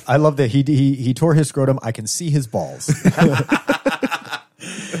what. I love that he tore his scrotum. I can see his balls.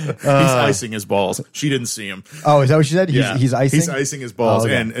 He's icing his balls. She didn't see him. Oh, is that what she said? He's icing? He's icing his balls,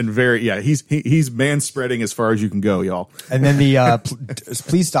 and he's man spreading as far as you can go, y'all. And then the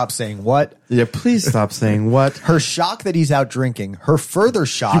please stop saying what? Yeah, please stop saying what. Her shock that he's out drinking. Her further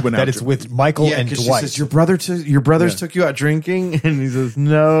shock that it's with Michael and Dwight. She says, your brothers took you out drinking, and he says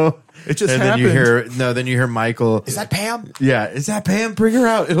no. It just and happened. Then you hear Michael. Is that Pam? Yeah, is that Pam? Bring her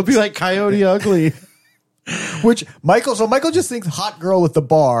out. It'll be like Coyote Ugly. Michael just thinks hot girl at the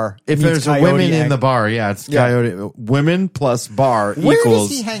bar. If there's a women in the bar, it's Coyote. Women plus bar equals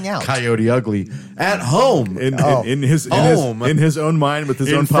does he hang out? Coyote Ugly at home in his own mind with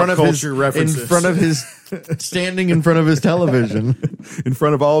his own pop culture references in front of his standing in front of his television in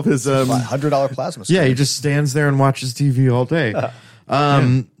front of all of his $100 plasma screen. Yeah, he just stands there and watches TV all day.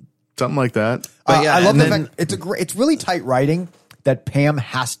 Something like that. But I love the fact it's really tight writing that Pam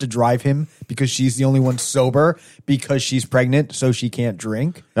has to drive him because she's the only one sober because she's pregnant, so she can't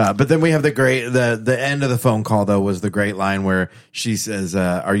drink. But then we have the end of the phone call, though, was the great line where she says,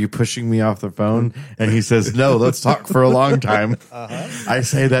 are you pushing me off the phone? And he says, no, let's talk for a long time. I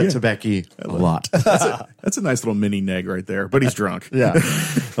say that to Becky a lot. That's a nice little mini neg right there, but he's drunk. Yeah.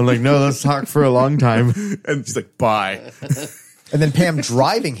 I'm like, no, let's talk for a long time. And she's like, bye. And then Pam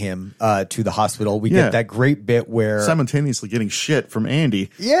driving him to the hospital. We get that great bit where simultaneously getting shit from Andy.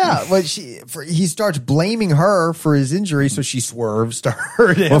 Yeah, well, he starts blaming her for his injury, so she swerves to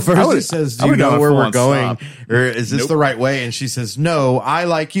hurt him. Well, first he says, "Do you know where we're going, or is this the right way?" And she says, "No, I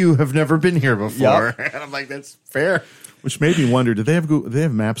like you have never been here before." Yep. And I'm like, "That's fair." Which made me wonder: did they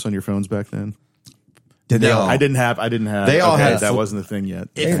have maps on your phones back then? I didn't have. They all had. That wasn't the thing yet.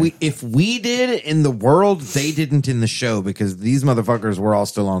 If we did in the world, they didn't in the show because these motherfuckers were all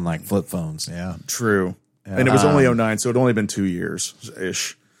still on like flip phones. Yeah, true. Yeah. And it was only 09, so it had only been 2 years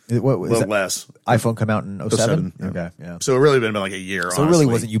ish. What was that? Less. iPhone come out in 07? Yeah. Okay, yeah. So it really been like a year. So honestly. It really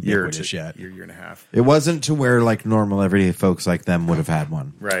wasn't ubiquitous yet. Year and a half. It wasn't to where like normal everyday folks like them would have had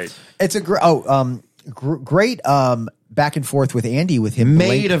one. Right. It's a great back and forth with Andy with him.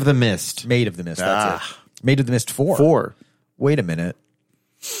 Maid of the Mist. That's it. Maid of the Mist 4. Wait a minute.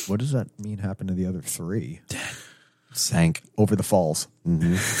 What does that mean happened to the other 3? sank over the falls,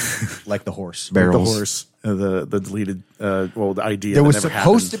 like the horse. barrels. The horse, the deleted, the idea. There that was never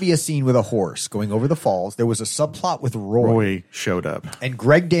supposed happened. to be a scene with a horse going over the falls. There was a subplot with Roy showed up. and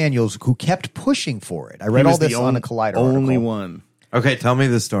Greg Daniels, who kept pushing for it. I read all this on a Collider only article. one. Okay, tell me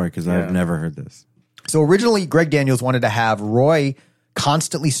the story because Yeah. I've never heard this. So originally, Greg Daniels wanted to have Roy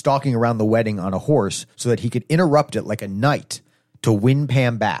constantly stalking around the wedding on a horse so that he could interrupt it like a knight to win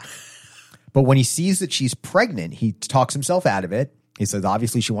Pam back. But when he sees that she's pregnant, he talks himself out of it. He says,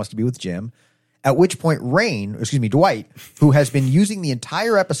 obviously, she wants to be with Jim. At which point, Dwight, who has been using the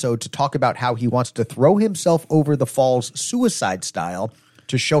entire episode to talk about how he wants to throw himself over the falls suicide style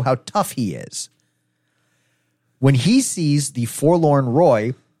to show how tough he is. When he sees the forlorn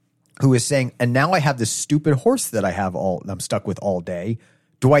Roy, who is saying, and now I have this stupid horse that I'm stuck with all day,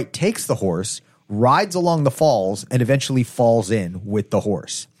 Dwight takes the horse, rides along the falls, and eventually falls in with the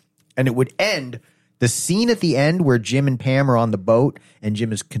horse. And it would end, the scene at the end where Jim and Pam are on the boat and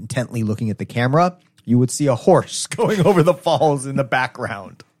Jim is contently looking at the camera, you would see a horse going over the falls in the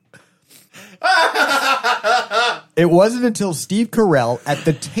background. It wasn't until Steve Carell at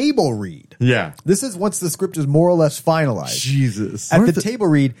the table read. Yeah. This is once the script is more or less finalized. Jesus. At the table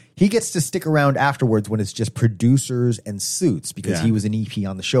read, he gets to stick around afterwards when it's just producers and suits because Yeah. he was an EP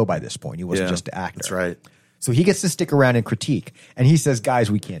on the show by this point. He wasn't Yeah, just an actor. That's right. So he gets to stick around and critique. And he says, guys,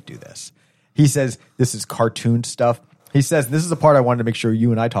 we can't do this. He says, this is cartoon stuff. He says, this is the part I wanted to make sure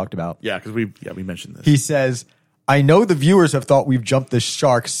you and I talked about. Yeah, because we mentioned this. He says, I know the viewers have thought we've jumped the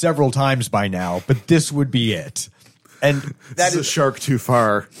shark several times by now, but this would be it. And that This is a is, shark too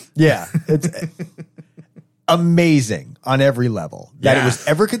far. yeah, it's amazing on every level that it Yeah. was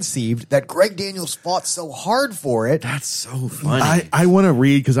ever conceived, that Greg Daniels fought so hard for it. That's so funny. I want to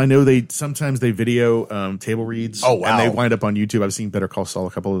read because I know sometimes they video table reads. Oh, wow. And they wind up on YouTube. I've seen Better Call Saul,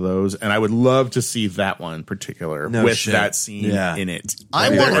 a couple of those, and I would love to see that one in particular No with shit. that scene Yeah. in it. I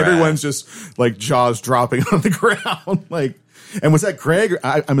Like, want- everyone's just like jaws dropping on the ground. Like, and was that Greg?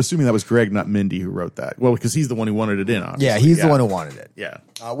 I'm assuming that was Greg, not Mindy, who wrote that. Well, because he's the one who wanted it in. Obviously. Yeah, he's the one who wanted it. Yeah.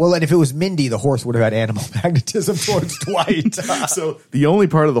 Well, and if it was Mindy, the horse would have had animal magnetism towards Dwight. So the only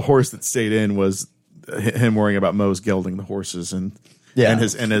part of the horse that stayed in was him worrying about Mose gelding the horses and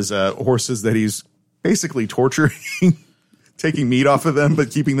his horses that he's basically torturing, taking meat off of them but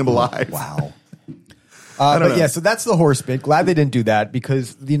keeping them alive. Wow. don't But know. yeah, so that's the horse bit. Glad they didn't do that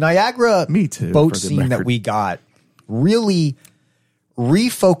because the Niagara Me too, boat for the scene that record. we got really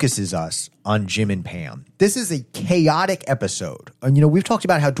refocuses us on Jim and Pam. This is a chaotic episode. And, we've talked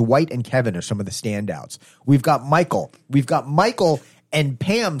about how Dwight and Kevin are some of the standouts. We've got Michael. We've got Michael and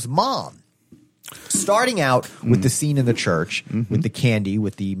Pam's mom. Starting out with the scene in the church with the candy,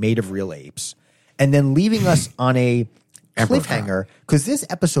 with the made of real apes, and then leaving us on a cliffhanger because this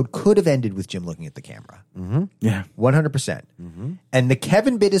episode could have ended with Jim looking at the camera. Yeah. 100%. And the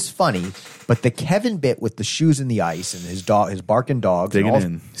Kevin bit is funny, but the Kevin bit with the shoes in the ice and his barking dogs, and Digging all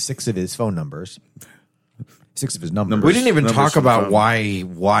in. 6 of his phone numbers, 6 of his numbers. we didn't even Numbers talk from the about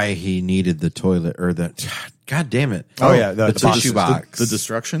phone. why he needed the toilet or the. God damn it! Oh, yeah, the the tissue boxes. box. The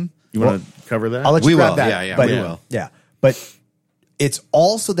destruction? You want to cover that? I'll let We you grab will. that. Yeah, yeah, but, we will. Yeah, but it's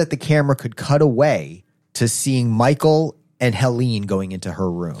also that the camera could cut away to seeing Michael and Helene going into her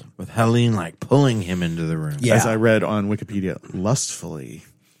room. with Helene like pulling him into the room. Yeah. As I read on Wikipedia, lustfully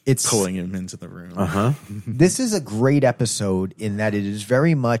It's pulling him into the room. This is a great episode in that it is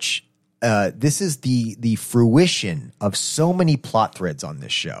very much this is the fruition of so many plot threads on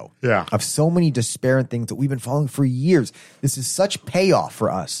this show. Yeah. Of so many disparate things that we've been following for years. This is such payoff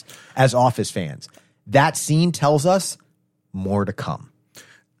for us as Office fans. That scene tells us more to come.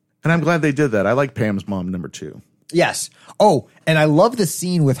 And I'm glad they did that. I like Pam's mom, number 2. Yes. Oh, and I love the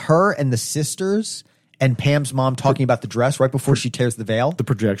scene with her and the sisters and Pam's mom talking about the dress right before she tears the veil. The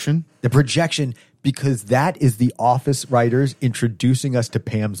projection. The projection, because that is the Office writers introducing us to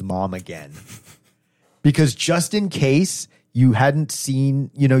Pam's mom again. Because just in case you hadn't seen,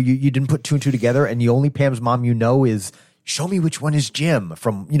 you didn't put 2 and 2 together, and the only Pam's mom is, show me which one is Jim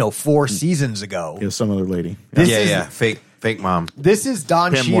from, 4 seasons ago. Yeah, some other lady. This yeah, is- yeah. Fake mom. This is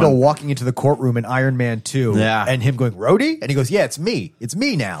Don Pam Cheadle won. walking into the courtroom in Iron Man 2 Yeah. and him going, Rhodey? And he goes, yeah, it's me. It's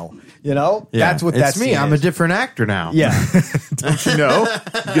me now. Yeah. That's what it's that me. scene I'm a is. different actor now. Yeah.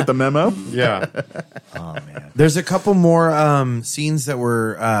 You get the memo? Yeah. Oh, man. There's a couple more scenes that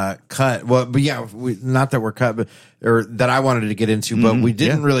were cut. Well, but yeah, not that were cut, but or that I wanted to get into, but we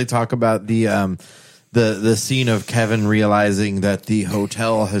didn't really talk about the scene of Kevin realizing that the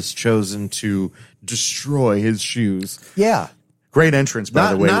hotel has chosen to destroy his shoes. Yeah. Great entrance,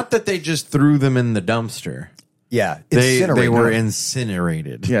 by the way. Not that they just threw them in the dumpster. Yeah, They were incinerated.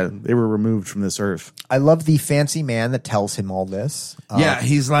 incinerated. Yeah, they were removed from this earth. I love the fancy man that tells him all this. Yeah,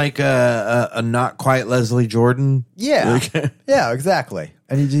 he's like a not quite Leslie Jordan. Yeah, yeah, exactly.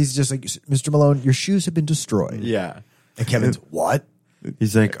 And he's just like, Mr. Malone, your shoes have been destroyed. Yeah. And Kevin's, what?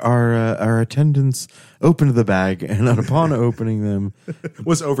 He's like, our attendants opened the bag, and upon opening them,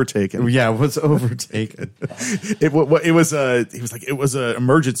 Was overtaken. was overtaken. It was it was an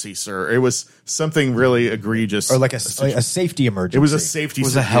emergency, sir. It was something really egregious, Or like a safety emergency. It was a safety. It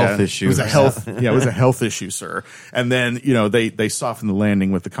was a health issue. It was a health. Yeah, it was a health issue, sir. And then they softened the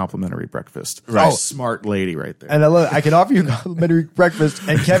landing with the complimentary breakfast. Right. Oh, smart lady, right there. And I can offer you complimentary breakfast.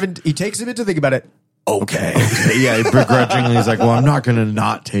 And Kevin, he takes a bit to think about it. Okay. Yeah, begrudgingly, he's like, well, I'm not going to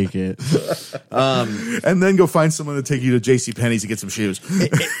not take it. And then go find someone to take you to JCPenney's to get some shoes.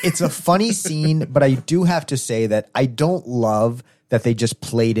 It's a funny scene, but I do have to say that I don't love that they just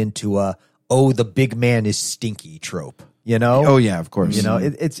played into the big man is stinky trope. You know? Oh, yeah, of course. You know,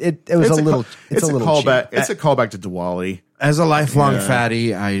 it was a little callback. cheap. It's a callback to Diwali. As a lifelong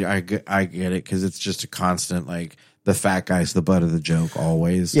fatty, I get it because it's just a constant, like, the fat guy's the butt of the joke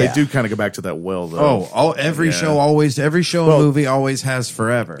always. Yeah. They do kind of go back to that well, though. Every show and movie always has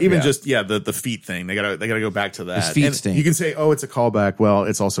forever. Even the feet thing. They gotta go back to that. His feet And stink. You can say, it's a callback. Well,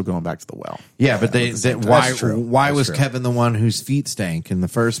 it's also going back to the well. Yeah, but why was true. Kevin the one whose feet stank in the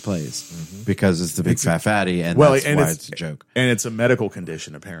first place? Mm-hmm. Because it's the big fat fatty, and that's why it's a joke. And it's a medical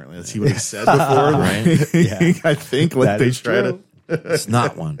condition, apparently. That's what he said before, right? Yeah. I think like That they is try true. It's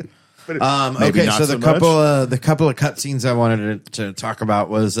not one. Maybe Okay, not so so the couple of cutscenes I wanted to talk about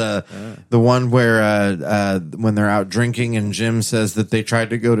was the one where when they're out drinking and Jim says that they tried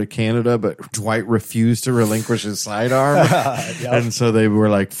to go to Canada, but Dwight refused to relinquish his sidearm, and so they were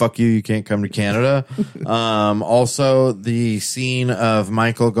like, "Fuck you, you can't come to Canada." Also, the scene of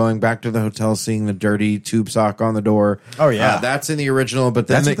Michael going back to the hotel, seeing the dirty tube sock on the door. Oh, yeah. That's in the original, but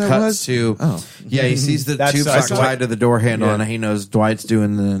then That's it what that cuts was? to he sees the That's- tube I sock saw tied to the door handle, Yeah. and he knows Dwight's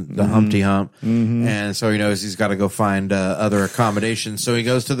doing the Humpty Hump, and so he knows he's got to go find other accommodations. So he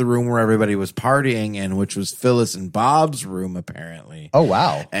goes to the room where everybody was partying in, which was Phyllis and Bob's room, apparently. Oh,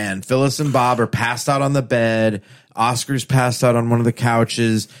 wow. And Phyllis and Bob are passed out on the bed. Oscar's passed out on one of the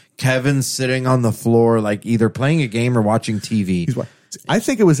couches. Kevin's sitting on the floor, like either playing a game or watching TV. I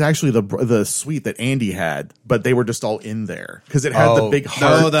think it was actually the suite that Andy had, but they were just all in there because it had the big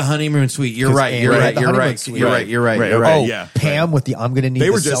heart. Oh, the honeymoon suite. You're right. Andy You're had right. the You're honeymoon right. suite. You're right. You're right. Right, You're okay. right. Yeah. Pam with the I'm going to need They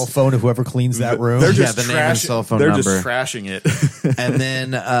the were cell just- phone of whoever cleans that room. They're just the name and trashing- cell phone They're number. just trashing it.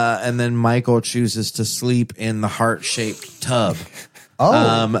 And then Michael chooses to sleep in the heart-shaped tub.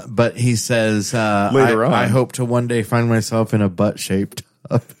 But he says Later on. I hope to one day find myself in a butt-shaped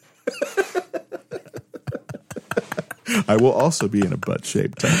tub. I will also be in a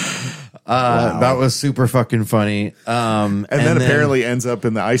butt-shaped tub. That was super fucking funny. And then apparently ends up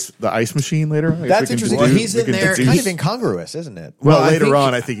in the ice machine later. I guess That's we can interesting. deduce- Well, he's we in can there. deduce- kind of incongruous, isn't it? Well, I later think-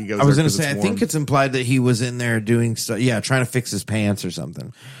 on, I think he goes. I was going going to to say, I think it's implied that he was in there doing stuff. Yeah, trying to fix his pants or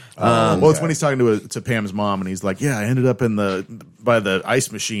something. well, it's when he's talking to Pam's mom, and he's like, "Yeah, I ended up by the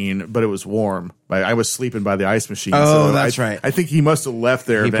ice machine, but it was warm. I was sleeping by the ice machine." Oh, so that's right. I think he must have left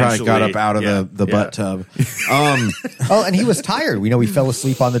there. He eventually. probably got up out of the butt tub. Oh, and he was tired. We know he fell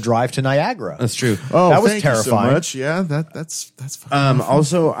asleep on the drive to Niagara. That's true. Oh, That was thank you terrifying. so much. Yeah, that's fucking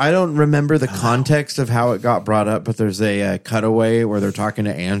Also, I don't remember the context of how it got brought up, but there's a cutaway where they're talking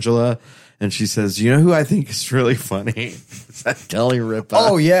to Angela, and she says, "You know who I think is really funny? It's that Kelly Ripa."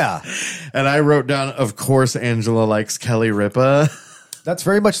 Oh, yeah. And I wrote down, of course, Angela likes Kelly Ripa. That's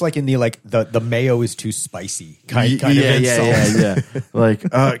very much like in the mayo is too spicy kind of insult. yeah. Like,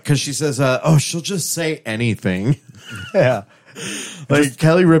 because she says, she'll just say anything. Yeah. Like,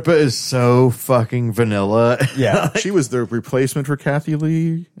 Kelly Ripa is so fucking vanilla. Yeah. She was the replacement for Kathy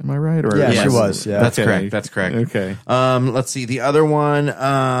Lee. Am I right? Or Yeah, Yes. she was. Yeah. That's Okay. correct. That's correct. Okay. Let's see. The other one,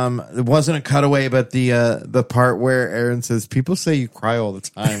 it wasn't a cutaway, but the part where Aaron says, "People say you cry all the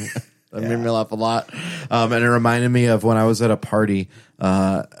time." That made me laugh a lot. And it reminded me of when I was at a party,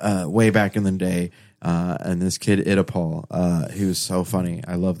 way back in the day. And this kid, Idapal, he was so funny.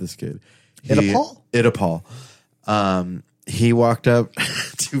 I love this kid. Idapal. He walked up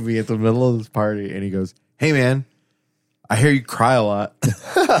to me at the middle of this party and he goes, "Hey man, I hear you cry a lot."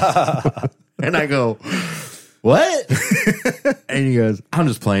 And I go, "What?" And he goes, "I'm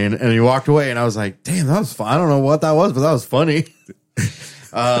just playing." And he walked away and I was like, "Damn, that was fun." I don't know what that was, but that was funny.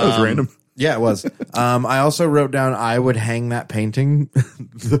 That was random. Yeah, it was. I also wrote down I would hang that painting,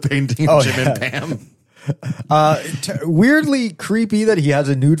 the painting of Jim and Pam. Weirdly creepy that he has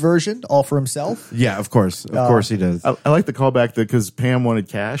a nude version all for himself. Yeah, of course he does. I like the callback because Pam wanted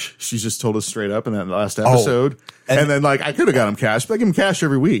cash. She just told us straight up in that last episode. And then, like, I could have got him cash, but I give him cash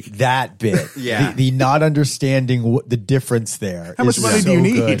every week. That bit. Yeah. The not understanding the difference there. How much is money do you so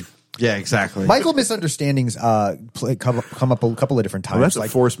need? good. Yeah, exactly. Michael misunderstandings come up a couple of different times. Well, that's like,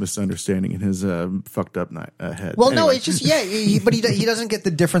 a forced misunderstanding in his fucked up head. well, no, Anyway. it's just but he doesn't get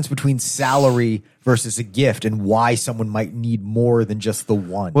the difference between salary versus a gift and why someone might need more than just the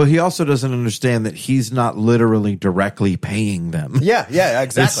one. Well, he also doesn't understand that he's not literally directly paying them. yeah,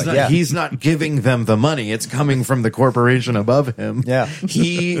 exactly. He's not giving them the money. It's coming from the corporation above him. Yeah.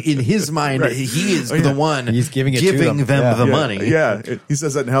 He, in his mind, he is the one He's giving it to them. them the Yeah, money. Yeah, he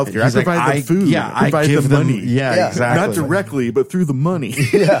says that in healthcare. He's I like, provide the food. Yeah, I provide give the them. money. Yeah, exactly. Not directly, but through the money.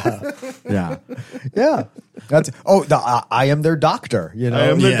 yeah. Yeah. That's I am their doctor. You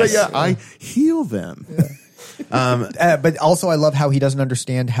know, I heal them. But also, I love how he doesn't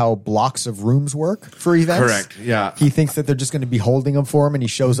understand how blocks of rooms work for events. Correct. Yeah. He thinks that they're just going to be holding them for him, and he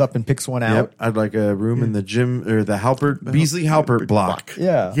shows up and picks one out. Yep. I'd like a room in the gym or the Beasley Halpert block.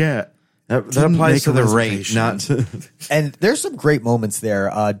 Yeah. Yeah. That Didn't applies make to a the rate, reservation. not to. And there's some great moments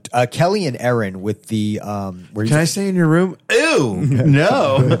there. Kelly and Erin with the where Can I stay in your room? Ew.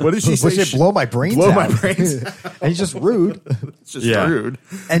 No. What did she say? Which it blow my brains Blow out. my brains. And he's just rude. It's just Yeah. rude.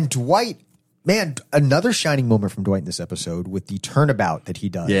 And Dwight, man, another shining moment from Dwight in this episode with the turnabout that he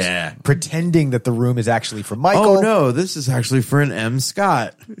does. Yeah. Pretending that the room is actually for Michael. Oh no, this is actually for an M.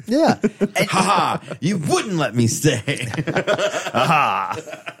 Scott. Yeah. And, Haha, you wouldn't let me stay.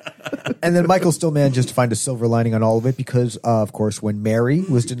 and then Michael still manages to find a silver lining on all of it because, of course, when Mary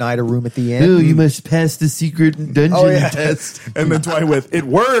was denied a room at the end. Oh, you must pass the secret dungeon test. And then Dwight with, it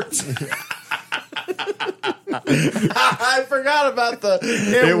worked. I forgot about the.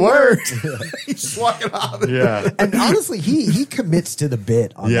 It worked. He's just walking off. Yeah. And honestly, he commits to the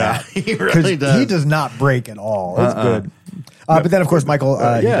bit on that. He really 'Cause does. He does not break at all. It's good. But then, of course, Michael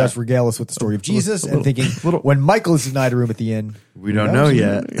he does regale us with the story of Jesus and thinking when Michael is denied a room at the inn, We don't know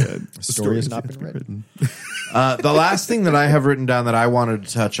yet. the story has not been written. The last thing that I have written down that I wanted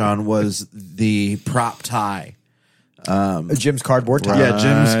to touch on was the prop tie. Jim's cardboard tie. Yeah,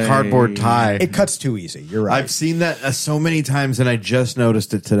 Jim's cardboard tie. It cuts too easy. You're right. I've seen that so many times, and I just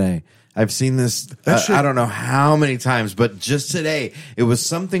noticed it today. I've seen this, I don't know how many times, but just today, it was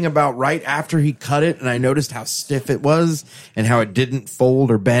something about right after he cut it, and I noticed how stiff it was and how it didn't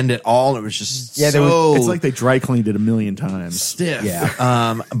fold or bend at all. It was just It's like they dry cleaned it a million times. stiff.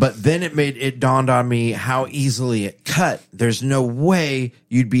 Yeah. But then it dawned on me how easily it cut. There's no way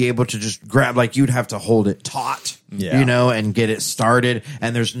you'd be able to just grab, like you'd have to hold it taut. Yeah. You know, and get it started,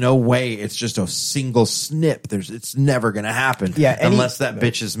 and there's no way it's just a single snip. It's never going to happen. Yeah, unless that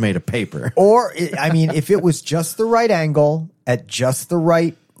bitch is made of paper. Or, if it was just the right angle at just the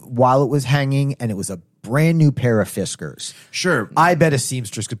right while it was hanging and it was a brand new pair of Fiskars. Sure. I bet a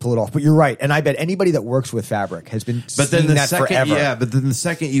seamstress could pull it off, but you're right. And I bet anybody that works with fabric has been seeing that forever. Yeah, but then the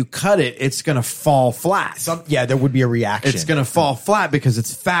second you cut it, it's going to fall flat. There would be a reaction. It's going to fall flat because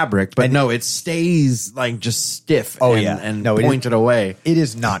it's fabric, but no, it stays like just stiff and pointed away. It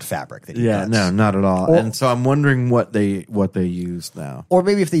is not fabric that he does. No, not at all. And so I'm wondering what they use now. Or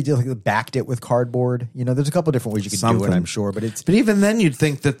maybe if they backed it with cardboard. You know, there's a couple different ways you could do it, I'm sure. But even then, you'd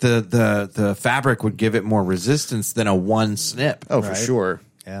think that the fabric would give it more resistance than a one snip. Oh, for sure.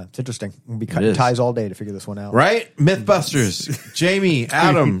 Yeah, it's interesting. We'll be cutting ties all day to figure this one out. Right? Mythbusters. Jamie,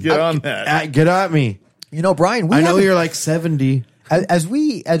 Adam. Get on that. Get at me. You know, Brian, I know you're like 70. As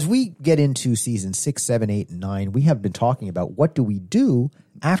we get into season 6, 7, 8, and 9, we have been talking about what do we do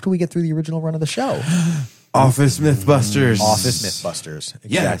after we get through the original run of the show. Office Mythbusters. Office Mythbusters. Exactly.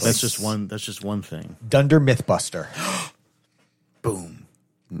 Yes. That's just one thing. Dunder Mythbuster. Boom.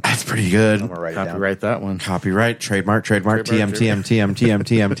 That's pretty good. Copyright that one. Copyright, trademark,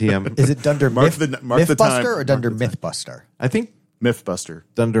 TM. Is it Dunder Mark the Mythbuster time. or Dunder Mythbuster? I think Mythbuster.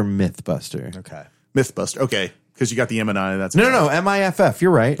 Dunder Mythbuster. Okay. Mythbuster. Okay. Because you got the M and I. That's No, MIFF.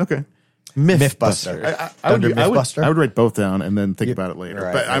 You're right. Okay. Mythbuster. I would, Dunder Mythbuster? I would write both down and then think about it later.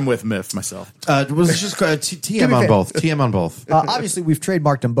 right, but right. I'm with Myth myself. Was just TM on both. TM on both. Obviously, we've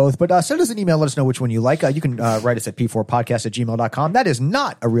trademarked them both, but send us an email. Let us know which one you like. You can write us at p4podcast@gmail.com. That is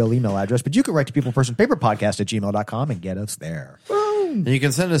not a real email address, but you can write to peoplepersonpaperpodcast@gmail.com and get us there. And you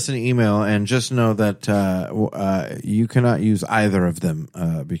can send us an email and just know that you cannot use either of them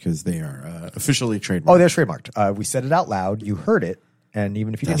because they are officially trademarked. Oh, they're trademarked. We said it out loud. You heard it. And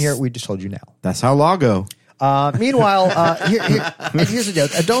even if you didn't hear it, we just told you now. That's how law go. Meanwhile, here's the deal.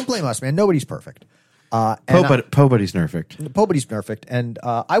 Don't blame us, man. Nobody's perfect. Po Buddy's perfect. Nobody's perfect, and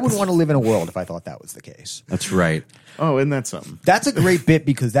I wouldn't want to live in a world if I thought that was the case. That's right. Oh, isn't that something? That's a great bit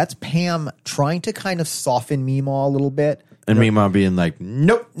because that's Pam trying to kind of soften MeeMaw a little bit. And MeeMaw being like,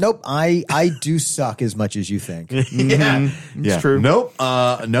 nope. I do suck as much as you think. Yeah. It's true. Nope.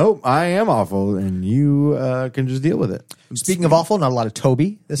 Nope. I am awful, and you can just deal with it. Speaking of awful, not a lot of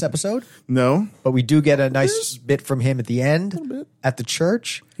Toby this episode, No. but we do get a nice bit from him at the end at the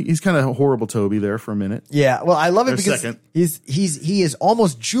church. He's kind of horrible Toby there for a minute. Yeah, well, I love it For a because second. he is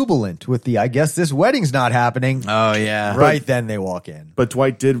almost jubilant with the I guess this wedding's not happening. Oh, yeah. Right then they walk in. But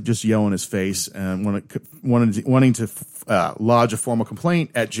Dwight did just yell in his face and wanting to lodge a formal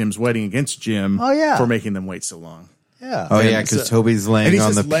complaint at Jim's wedding against Jim for making them wait so long. Yeah. Oh, yeah, because Toby's laying he's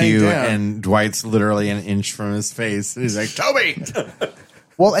on the just laying pew, down. and Dwight's literally an inch from his face. He's like, Toby!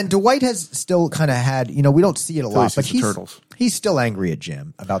 Well, and Dwight has still kind of had, we don't see it a lot, but sees the turtles. he's still angry at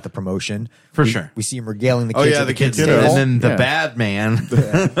Jim about the promotion. For sure. We see him regaling the Oh, kids yeah, at the kids table. And then the Yeah. bad man.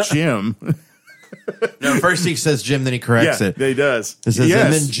 Jim. No, first he says Jim, then he corrects it. He does. He says, Yes,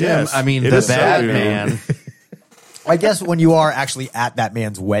 and then Jim, yes. I mean, It the is so bad weird. man. I guess when you are actually at that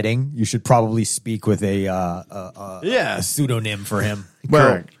man's wedding, you should probably speak with a pseudonym for him. Well,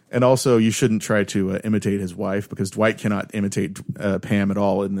 Correct. and also you shouldn't try to imitate his wife because Dwight cannot imitate Pam at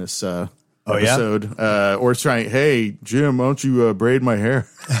all in this episode. Or trying, hey, Jim, why don't you braid my hair?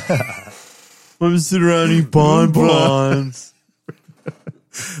 I'm sitting around eating bonbons.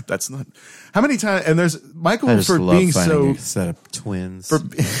 That's not. How many times? And there's Michael I just for love being finding so. a set of twins.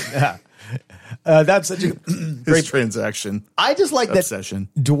 That's such a His great transaction I just like obsession.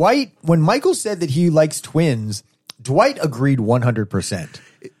 that Dwight, when Michael said that he likes twins, Dwight agreed 100%.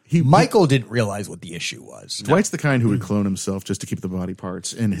 Michael didn't realize what the issue was. Dwight's the kind who would clone himself just to keep the body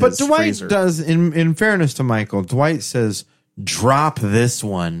parts in his But Dwight freezer. does, in fairness to Michael, Dwight says, drop this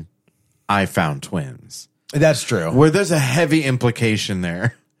one. I found twins. That's true. Where there's a heavy implication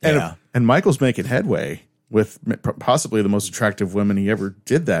there. And Michael's making headway with possibly the most attractive woman he ever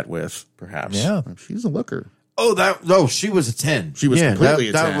did that with, perhaps. Yeah. She's a looker. Oh, she was a 10. She was completely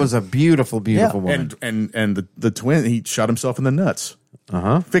a that 10. was a beautiful woman. And the twin, he shot himself in the nuts.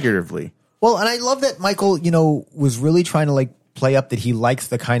 Figuratively. Well, and I love that Michael, was really trying to play up that he likes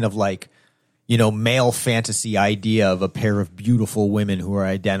the kind of male fantasy idea of a pair of beautiful women who are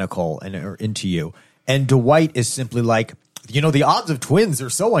identical and are into you. And Dwight is simply like, the odds of twins are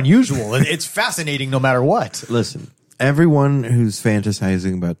so unusual. And it's fascinating no matter what. Listen, everyone who's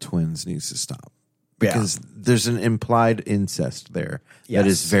fantasizing about twins needs to stop. Because there's an implied incest there that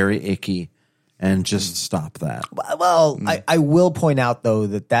is very icky. And just stop that. Well, I will point out, though,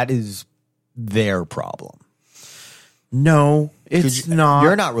 that is their problem. No, it's not.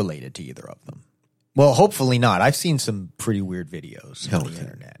 You're not related to either of them. Well, hopefully not. I've seen some pretty weird videos on the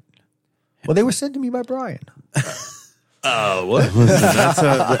internet. Well, they were sent to me by Brian. What?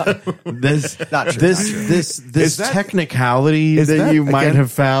 This Not true. This technicality that you might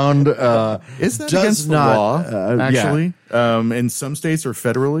have found Is that does against not, the law, yeah. actually? In some states or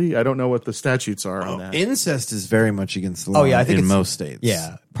federally? I don't know what the statutes are on that. Incest is very much against the law. Oh, yeah, I think in it's- most states.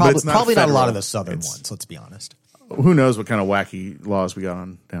 Yeah, But it's probably not not a lot federal. of the southern It's- ones. Let's be honest. Who knows what kind of wacky laws we got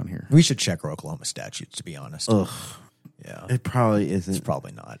on down here? We should check our Oklahoma statutes, to be honest. Yeah, It probably isn't. it's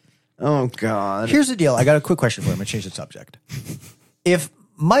probably not. Oh God. Here's the deal. I got a quick question for you. I'm going to change the subject. If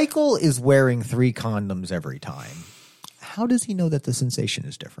Michael is wearing 3 condoms every time, how does he know that the sensation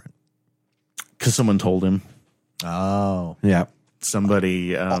is different? Because someone told him. Oh. Yeah.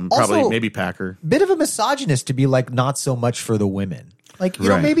 Somebody, probably maybe Packer. Bit of a misogynist to be like, not so much for the women. Like,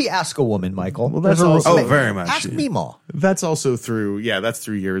 Right. maybe ask a woman, Michael. Well, that's There's a- also- Oh, very much. Ask MeeMaw. That's also through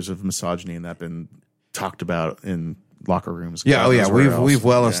years of misogyny and that been talked about in locker rooms. Yeah. Oh God yeah. knows where else. We've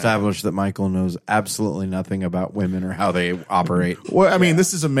well Yeah. established that Michael knows absolutely nothing about women or how they operate. Well, I mean,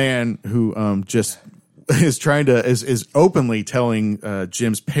 this is a man who just is trying to is openly telling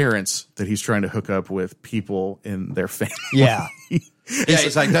Jim's parents that he's trying to hook up with people in their family. Yeah. Yeah,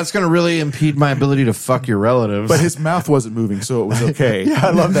 it's like that's going to really impede my ability to fuck your relatives. But his mouth wasn't moving, so it was okay. Yeah,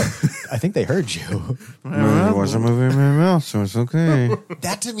 I love that. I think they heard you. it wasn't moving in my mouth, so it's okay.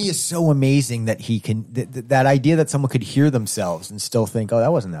 That to me is so amazing that he can, that idea that someone could hear themselves and still think, oh,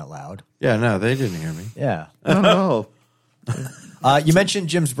 that wasn't that loud. Yeah, no, they didn't hear me. Yeah. I don't know. You mentioned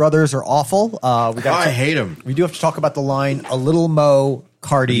Jim's brothers are awful. I hate them. We do have to talk about the line, a little mo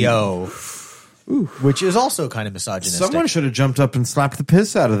cardio, which is also kind of misogynistic. Someone should have jumped up and slapped the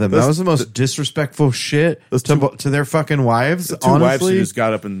piss out of them. That was the most disrespectful shit to their fucking wives. Two wives honestly, who just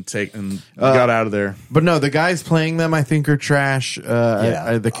got up and got out of there. but no, the guys playing them, I think, are trash.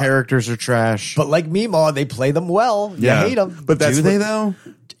 The characters are trash. But like MeeMaw, they play them well. You hate them. But that's do they though?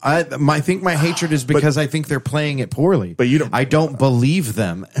 I think my hatred is because I think they're playing it poorly. But you don't. I don't believe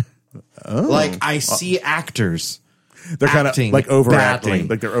them. Like I see actors. They're kind of like overacting. Badly.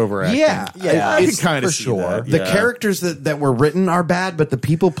 Like they're overacting. Yeah, I can kind of see sure. that. The Yeah. characters that were written are bad, but the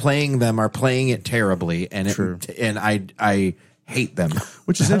people playing them are playing it terribly, and I hate them.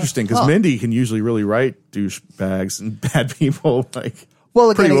 Which is interesting because Mindy can usually really write douchebags and bad people like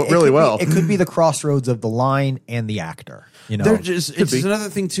really well. It could be the crossroads of the line and the actor. You know, They're just it's another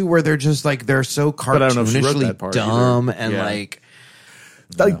thing too where they're just like they're so I don't know if she wrote cartoonishly that part dumb either. and Yeah. like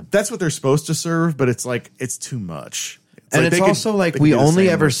that's what they're supposed to serve, but it's like it's too much. and like it's they also could- like they could we do the only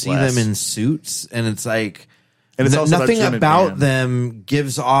same ever with see less. them in suits, and it's like And it's also about nothing Jim and about Pam. them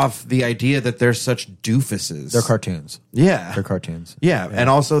gives off the idea that they're such doofuses. they're cartoons. Yeah, They're cartoons. Yeah, and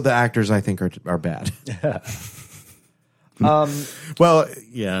also the actors I think are bad. Well,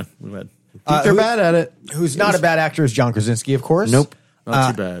 yeah, we had They're bad at it. Who's not a bad actor is John Krasinski, of course. Nope.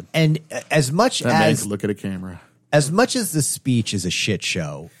 not too bad. And as much That man as could look at a camera. the speech is a shit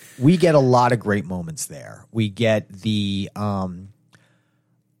show, we get a lot of great moments there. We get the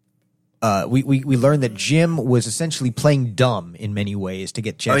we learn that Jim was essentially playing dumb in many ways to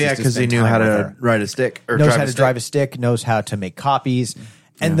get Oh chances. yeah, because he knew how to ride a stick or knows how to drive a stick, knows how to make copies,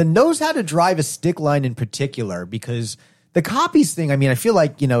 and the knows how to drive a stick line in particular, because the copies thing, I mean, I feel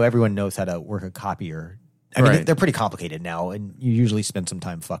like, everyone knows how to work a copier. I mean, Right. they're pretty complicated now, and you usually spend some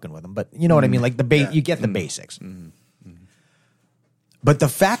time fucking with them, but you know what I mean? Like you get the basics. But the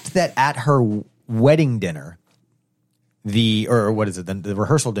fact that at her wedding dinner, the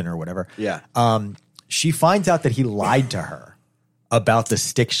rehearsal dinner or whatever, she finds out that he lied to her about the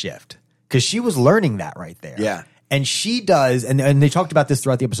stick shift, because she was learning that right there. Yeah. And she does, and they talked about this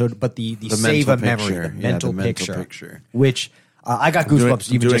throughout the episode, but the save mental a memory, picture. the Yeah, mental the mental picture, picture. which I got I'm goosebumps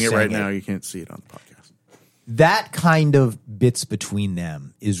even doing just it saying right it. now. You can't see it on the podcast. That kind of bits between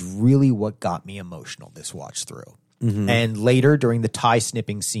them is really what got me emotional this watch through. And later during the tie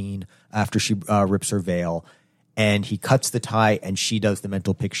snipping scene, after she rips her veil, and he cuts the tie and she does the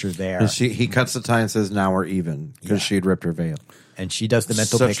mental picture there. He cuts the tie and says, "Now we're even," because she had ripped her veil. And she does the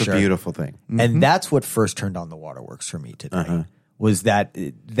mental Such picture. a beautiful thing. And that's what first turned on the waterworks for me today. Was that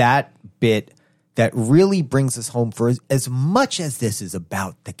bit that really brings us home for as much as this is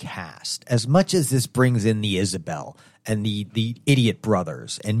about the cast, as much as this brings in the Isabel and the idiot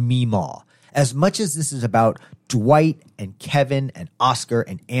brothers and MeeMaw, as much as this is about Dwight and Kevin and Oscar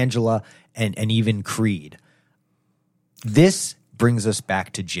and Angela and even Creed. This brings us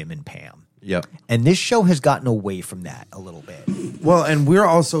back to Jim and Pam. Yep. And this show has gotten away from that a little bit. Well, and we're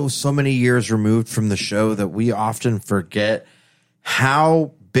also so many years removed from the show that we often forget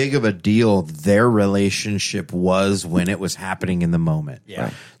how big of a deal their relationship was when it was happening in the moment.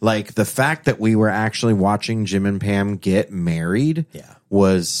 Yeah. Like the fact that we were actually watching Jim and Pam get married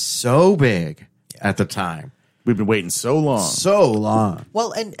was so big at the time. We've been waiting so long. So long.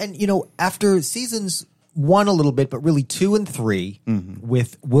 Well, and after seasons 1 a little bit, but really 2 and 3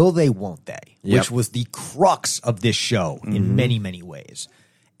 with Will They, Won't They, which was the crux of this show in many, many ways.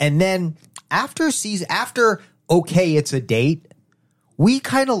 And then after Okay, It's a Date, we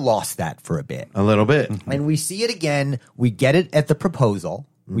kind of lost that for a bit. A little bit. And we see it again. We get it at the proposal.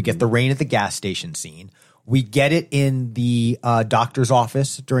 We get the rain at the gas station scene. We get it in the doctor's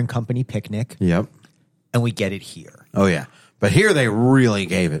office during company picnic. Yep. And we get it here. Oh, yeah. But here they really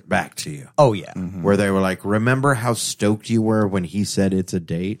gave it back to you. Oh, yeah. Where they were like, remember how stoked you were when he said it's a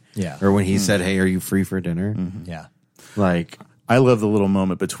date? Yeah. Or when he said, hey, are you free for dinner? Yeah. Like, I love the little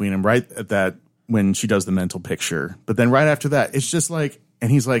moment between them right at that when she does the mental picture. But then right after that, it's just like, and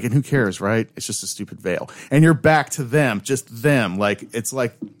he's like, and who cares, right? It's just a stupid veil. And you're back to them, just them. Like, it's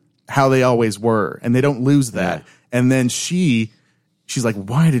like how they always were. And they don't lose that. Yeah. And then she's like,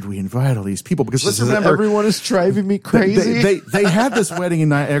 why did we invite all these people? Because let's remember, everyone is driving me crazy. They had this wedding in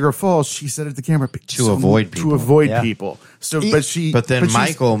Niagara Falls. She said at the camera To avoid people. To avoid Yeah. people. So, But then she's-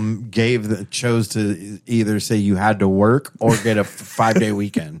 Michael chose to either say you had to work or get a 5-day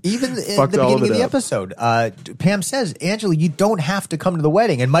weekend. Even in the Fucked all of beginning of it the up. episode, Pam says, Angela, you don't have to come to the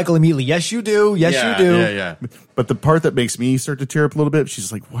wedding. And Michael immediately, yes, you do. Yes, you do. Yeah. But the part that makes me start to tear up a little bit,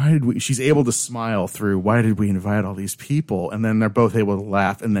 she's like, she's able to smile through, why did we invite all these people? And then they're both able to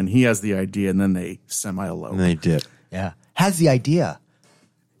laugh. And then he has the idea and then they semi-elope. And they did. Yeah. Has the idea.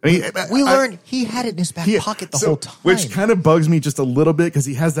 I mean, We learned he had it in his back Yeah, pocket the so- whole time. Which kind of bugs me just a little bit because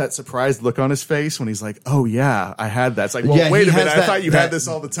he has that surprised look on his face when he's like, oh, yeah, I had that. It's like, well, Yeah, wait he a minute. has I thought you had this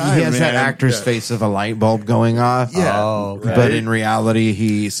all the time. He has that man. actor's Yeah. face of a light bulb going off. Yeah. Oh, okay. But in reality,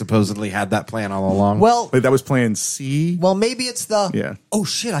 he supposedly had that plan all along. Well, Like that was playing C. maybe it's Yeah. oh,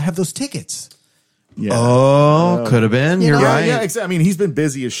 shit, I have those tickets. Yeah. Oh, could have been. You're right. Yeah, exactly. I mean, he's been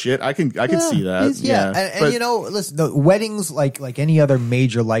busy as shit. I can see that. And listen, the weddings, like any other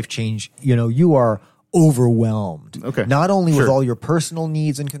major life change, you are overwhelmed. Okay. Not only with all your personal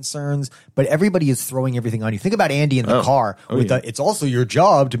needs and concerns, but everybody is throwing everything on you. Think about Andy in the car. It's also your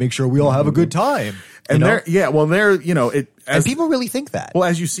job to make sure we all have a good time. And and people really think that. Well,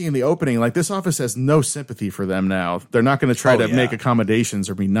 as you see in the opening, like this office has no sympathy for them now. They're not going to try to make accommodations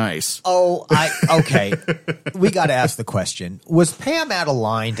or be nice. Okay. We got to ask the question. Was Pam out of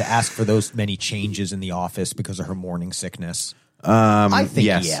line to ask for those many changes in the office because of her morning sickness? I think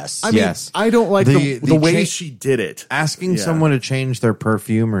yes. I mean, I don't like the way she did it. Asking someone to change their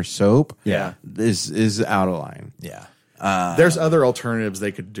perfume or soap is out of line. Yeah. There's other alternatives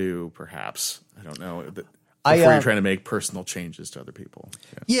they could do, perhaps. I don't know. Before you're trying to make personal changes to other people.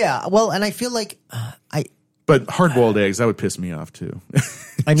 Yeah. Well, and I feel like But hard-boiled eggs, that would piss me off, too.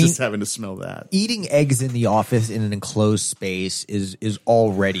 I mean, just having to smell that. Eating eggs in the office in an enclosed space is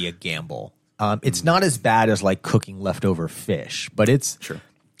already a gamble. It's not as bad as like cooking leftover fish, but it's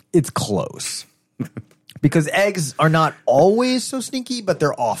close. Because eggs are not always so stinky, but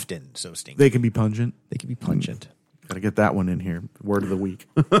they're often so stinky. They can be pungent. Got to get that one in here. Word of the week.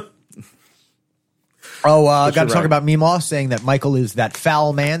 Got to talk about MeeMaw saying that Michael is that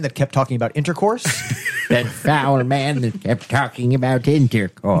foul man that kept talking about intercourse. That foul man that kept talking about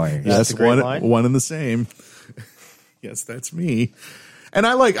intercourse. Yes, one and the same. Yes, that's me. And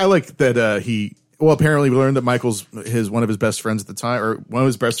I like that he. Well, apparently we learned that Michael's one of his best friends at the time, or one of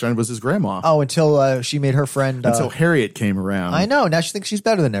his best friends was his grandma. Oh, until she made her friend. Until Harriet came around. I know. Now she thinks she's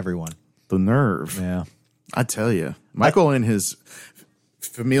better than everyone. The nerve. Yeah. I tell you, Michael and his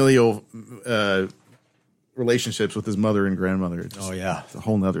familial relationships with his mother and grandmother. It's a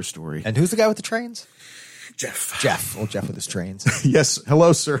whole nother story. And who's the guy with the trains? Jeff. Old Jeff with his trains. Yes.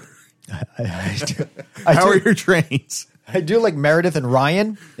 Hello, sir. How are your trains? I do like Meredith and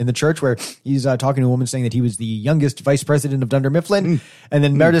Ryan in the church where he's talking to a woman saying that he was the youngest vice president of Dunder Mifflin. And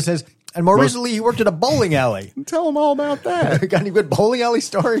then Meredith says, and more recently he worked at a bowling alley. Tell him all about that. Got any good bowling alley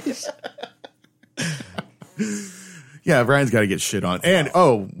stories? Yeah, Ryan's got to get shit on. And,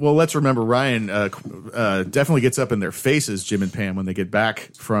 let's remember Ryan definitely gets up in their faces, Jim and Pam, when they get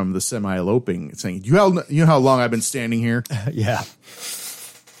back from the semi-eloping, saying, you know how long I've been standing here? Yeah.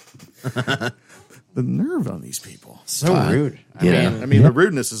 The nerve on these people. So rude. I mean, the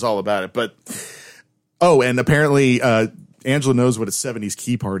rudeness is all about it. But, and apparently Angela knows what a 70s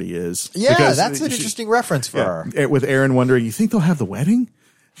key party is. Yeah, that's an interesting reference for her. With Aaron wondering, you think they'll have the wedding?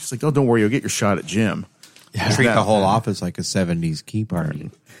 She's like, oh, don't worry, you'll get your shot at Jim. Yeah. Treat the whole office like a 70s key party.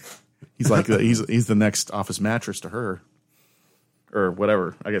 He's like he's the next office mattress to her, or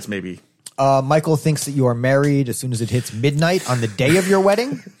whatever. I guess maybe. Michael thinks that you are married as soon as it hits midnight on the day of your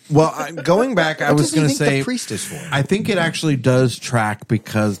wedding. Well, going back, I was going to say, the priest is for? I think it actually does track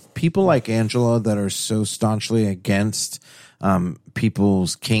because people like Angela that are so staunchly against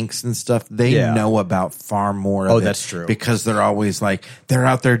people's kinks and stuff, they know about far more of it. That's true. Because they're always like, they're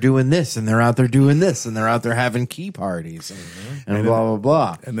out there doing this, and they're out there doing this, and they're out there having key parties, and blah, blah,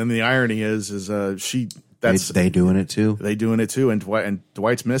 blah. And then the irony is they doing it too. They doing it too, and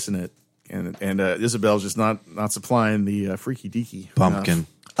Dwight's missing it. And Isabel's just not supplying the freaky deaky Bumpkin.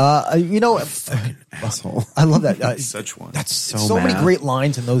 Asshole. I love that. Such one. That's so many great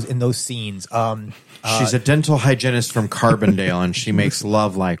lines in those scenes. She's a dental hygienist from Carbondale, and she makes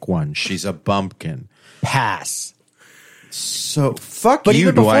love like one. She's a bumpkin. Pass. So fuck but you,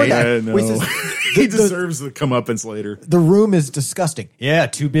 even before Dwight. that, he deserves the comeuppance later. The room is disgusting. Yeah,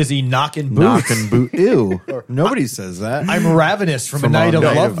 too busy knocking boots. Ew. Nobody says that. I'm ravenous from a night of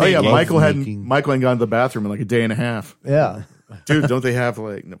love. Oh yeah, Michael hadn't gone to the bathroom in like a day and a half. Yeah. Dude, don't they have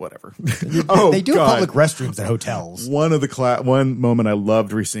whatever? They do have public restrooms at hotels. One moment I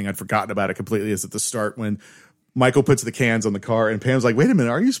loved re-seeing, I'd forgotten about it completely, is at the start when Michael puts the cans on the car and Pam's like, wait a minute,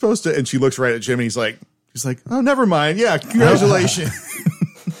 are you supposed to? And she looks right at Jim and he's like, oh, never mind. Yeah, congratulations.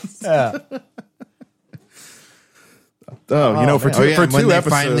 Yeah. For two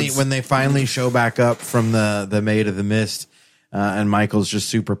episodes. When they finally show back up from the Maid of the Mist, and Michael's just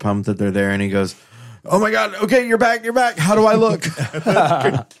super pumped that they're there, and he goes, oh my God, okay, you're back. How do I look?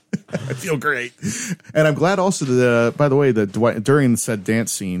 I feel great. And I'm glad also that, by the way, that Dwight, during the said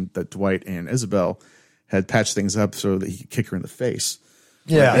dance scene, that Dwight and Isabel had patched things up so that he could kick her in the face.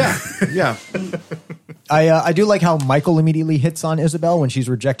 Yeah. I do like how Michael immediately hits on Isabel when she's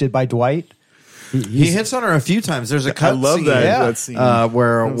rejected by Dwight. He hits on her a few times. There's a cut. I love scene, that scene.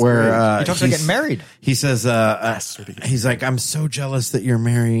 Where he talks about getting married. He says, he's like, I'm so jealous that you're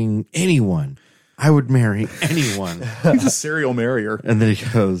marrying anyone. I would marry anyone. He's a serial marrier. And then he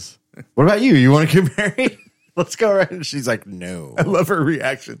goes, What about you? You want to get married? Let's go right. And she's like, no. I love her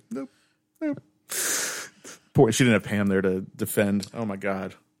reaction. Nope. Poor, she didn't have Pam there to defend. Oh my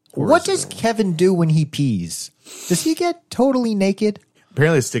God. What does Kevin do when he pees? Does he get totally naked?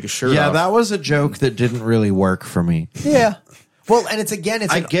 Apparently, let's take a shirt off. That was a joke that didn't really work for me. Yeah. Well, and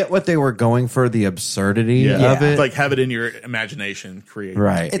I get what they were going for, the absurdity of it. Like, have it in your imagination, create.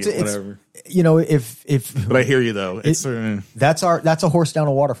 Right. Whatever. But I hear you, though. That's a horse down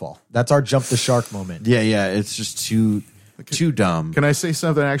a waterfall. That's our jump the shark moment. Yeah. It's just too dumb. Can I say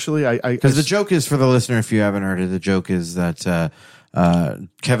something, actually? Because the joke is, for the listener, if you haven't heard it, the joke is that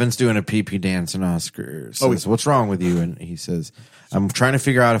Kevin's doing a pee-pee dance and Oscar says, what's wrong with you? And he says, I'm trying to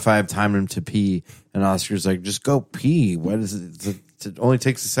figure out if I have time to pee. And Oscar's like, just go pee. What is it? It only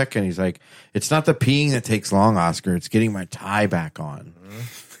takes a second. He's like, it's not the peeing that takes long, Oscar. It's getting my tie back on.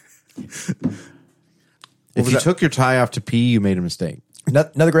 If you took your tie off to pee, you made a mistake.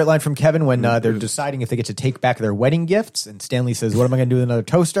 Another great line from Kevin when they're deciding if they get to take back their wedding gifts. And Stanley says, what am I going to do with another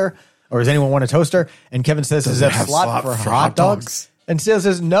toaster? Or does anyone want a toaster? And Kevin says, does it have slot for hot dogs? And Stanley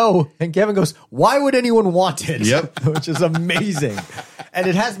says, no. And Kevin goes, why would anyone want it? Yep. Which is amazing. And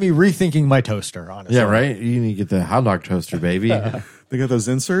it has me rethinking my toaster, honestly. Yeah, right? You need to get the hot dog toaster, baby. They got those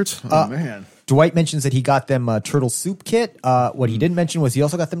inserts? Oh, man. Dwight mentions that he got them a turtle soup kit. What he didn't mention was he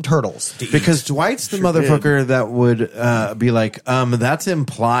also got them turtles. Because Dwight's the motherfucker that would be like, that's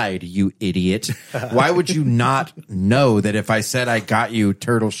implied, you idiot. Why would you not know that if I said I got you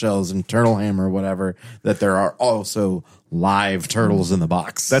turtle shells and turtle ham or whatever, that there are also live turtles in the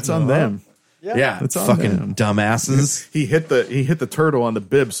box? That's on them. Yeah, that's on fucking them. dumbasses. He hit the turtle on the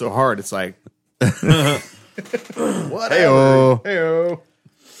bib so hard, it's like... Hey-o. Hey-o.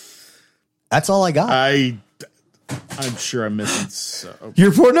 That's all I got. I'm sure I'm missing so.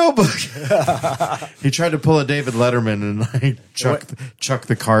 Your poor notebook. He tried to pull a David Letterman and like chuck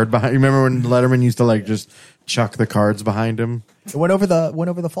the card behind. You remember when Letterman used to like just chuck the cards behind him? It went over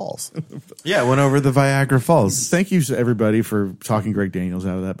the falls. Yeah, it went over the Niagara Falls. Thank you to everybody for talking Greg Daniels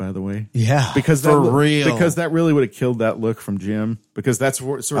out of that, by the way. Yeah, because real. Because that really would have killed that look from Jim. Because that's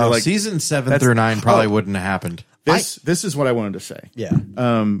sort of like season 7 through 9 probably wouldn't have happened. This is what I wanted to say. Yeah.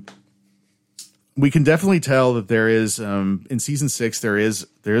 We can definitely tell that there is in season 6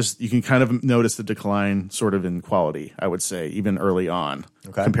 there's you can kind of notice the decline sort of in quality, I would say, even early on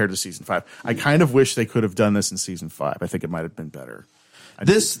compared to season 5. I kind of wish they could have done this in season 5. I think it might have been better.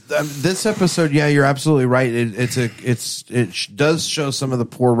 This episode, yeah, you're absolutely right. It does show some of the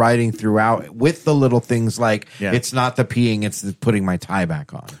poor writing throughout with the little things like it's not the peeing, it's the putting my tie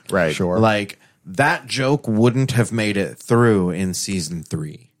back on. Right. Sure. Like that joke wouldn't have made it through in season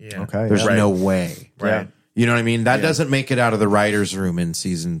 3. Yeah. Okay. There's no way. Right. You know what I mean? That doesn't make it out of the writer's room in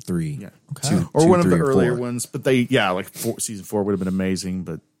season 3. Yeah. Okay. Or one of the 3, or earlier 4. ones, but season 4 would have been amazing,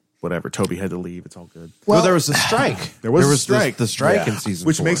 but whatever. Toby had to leave. It's all good. Well, there was a strike. There was a strike. The strike in season 4.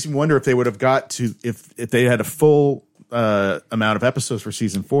 Which makes me wonder if they would have got to if they had a full amount of episodes for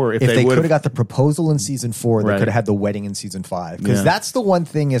season 4. If they would could have got the proposal in season 4, they Right. could have had the wedding in season 5. Because that's the one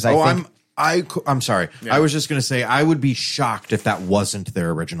thing is I'm sorry. Yeah. I was just going to say I would be shocked if that wasn't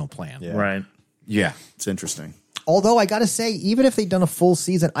their original plan. Yeah. Right. Yeah. It's interesting. Although I got to say, even if they'd done a full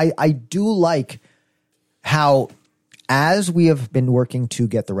season, I do like how, as we have been working to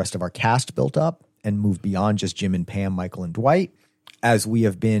get the rest of our cast built up and move beyond just Jim and Pam, Michael and Dwight, as we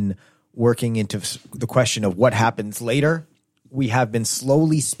have been working into the question of what happens later, we have been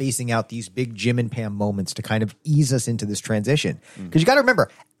slowly spacing out these big Jim and Pam moments to kind of ease us into this transition. Because you got to remember,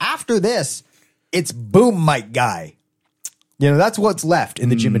 after this, it's boom, Mike Guy. You know, that's what's left in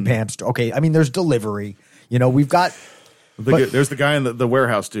the Jim and Pam story. Okay, I mean, there's delivery. You know, we've got... There's the guy in the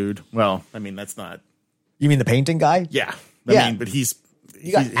warehouse dude. Well, I mean, that's not... You mean the painting guy? Yeah. I Yeah. mean, but he's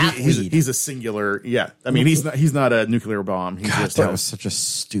a singular... Yeah. I mean, he's not a nuclear bomb. He's God, just that was such a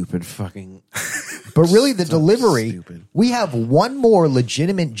stupid fucking... But really, the delivery, stupid. we have one more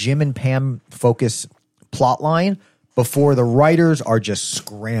legitimate Jim and Pam focus plot line before the writers are just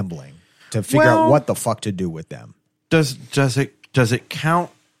scrambling to figure out what the fuck to do with them. Does it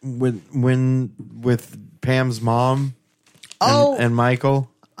count with Pam's mom and Michael?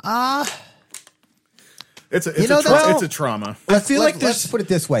 It's a trauma. Let's put it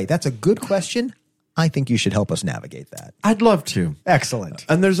this way. That's a good question. I think you should help us navigate that. I'd love to. Excellent.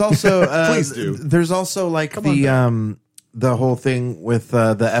 And there's also Please do. There's also like the whole thing with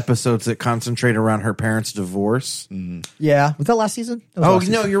the episodes that concentrate around her parents' divorce. Yeah. Was that last season? That was last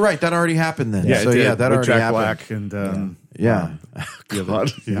season. You're right. That already happened then. Yeah, so it did. yeah, that With already Jack happened. Black and Yeah. God.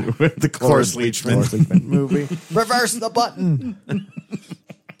 The Cloris Leachman movie. Reverse the button.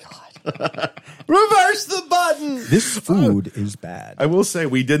 God. Reverse the button. This food is bad. I will say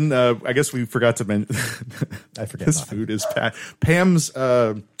we didn't. I guess we forgot to mention. I forget. This nothing. food is bad. Pam's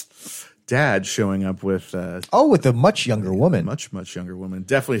dad showing up with with a much younger woman. much younger woman,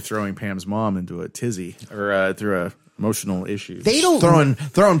 definitely throwing Pam's mom into a tizzy or through a emotional issues. They don't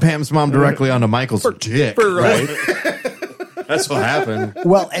Throwing Pam's mom directly onto Michael's dick, right? That's what happened.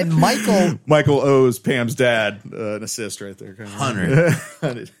 Well, and Michael owes Pam's dad an assist right there.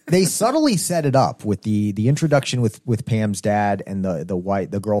 100. they subtly set it up with the introduction with Pam's dad and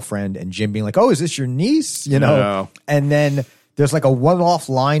the girlfriend and Jim being like, "Oh, is this your niece?" No. And then there's like a one-off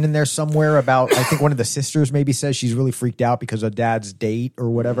line in there somewhere about I think one of the sisters maybe says she's really freaked out because of dad's date or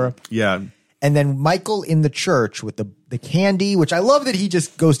whatever. Yeah. And then Michael in the church with the candy, which I love that he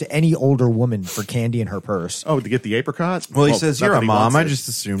just goes to any older woman for candy in her purse. Oh, to get the apricot? Well, he says, not "You're that a he mom. wants I it. just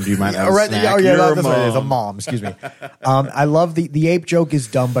assumed you might have Oh, a right, snack. yeah, You're that's what it is. A mom, excuse me. I love the ape joke is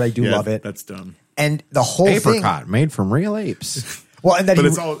dumb, but I do Yeah, love it. That's dumb. And the whole Apricot thing, made from real apes." well, and then But he,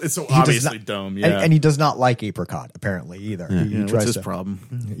 it's so he does obviously not- dumb. Yeah. and he does not like apricot apparently either. He Yeah, what's tries his to-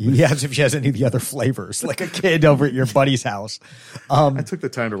 problem? He asks if she has any of the other flavors, like a kid over at your buddy's house. I took the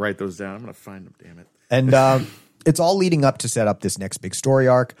time to write those down. I'm going to find them, damn it. And it's all leading up to set up this next big story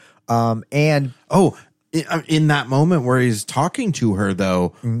arc. And In that moment where he's talking to her,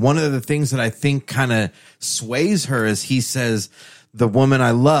 though, one of the things that I think kind of sways her is he says, "The woman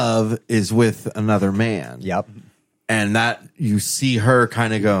I love is with another man." yep. And that you see her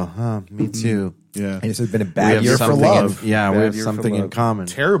kind of go, "Huh, me too." Yeah. And this has been a We bad have year for something love. we have Bad year for something in love. common.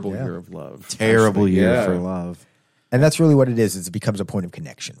 Terrible year of love. Terrible Actually, year yeah. for love. And that's really what it is. It becomes a point of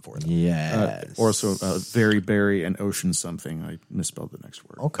connection for them. Yes. Also, very berry and ocean something. I misspelled the next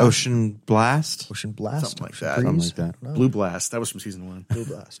word. Okay. Ocean Blast. Ocean Blast. Something like Ocean that. Something Breeze. like that. Blue Blast. That was from season 1. Blue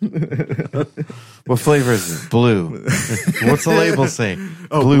Blast. What flavor is it? Blue. What's the label say?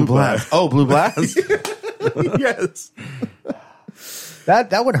 Blue Blast. Oh, Blue Blast. Yes.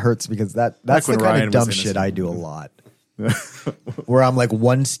 That one hurts because that's Back the when kind Ryan of was dumb innocent. shit I do a lot. Where I'm like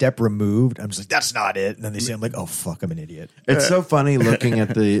one step removed. I'm just like, that's not it. And then they say, I'm like, oh, fuck, I'm an idiot. It's so funny looking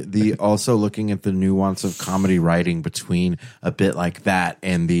at also looking at the nuance of comedy writing between a bit like that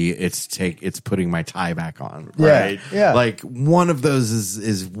and it's putting my tie back on. Right. Yeah. Like one of those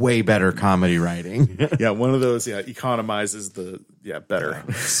is way better comedy writing. Yeah, one of those, economizes better.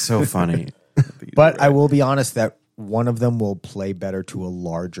 So funny. But I will be honest that one of them will play better to a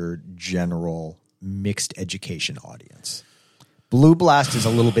larger general mixed education audience. Blue Blast is a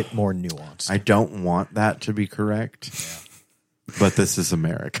little bit more nuanced. I don't want that to be correct. But this is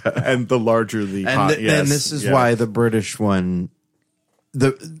America. And the larger the And this is why the British one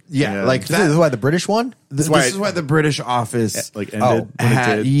like This that is why the British one? this is why the British office ended when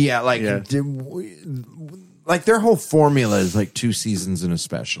it did. like their whole formula is like 2 seasons and a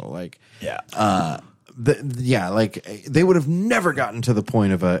special. Like they would have never gotten to the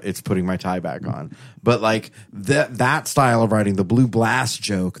point of it's putting my tie back on. But like that style of writing, the Blue Blast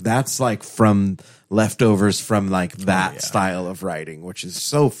joke, that's like from leftovers from like that style of writing, which is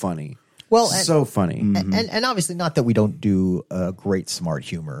so funny. Well, so funny. And obviously not that we don't do great smart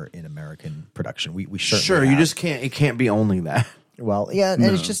humor in American production. We certainly You have. just can't. It can't be only that. Well, yeah, and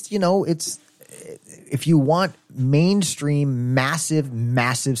it's just, it's if you want mainstream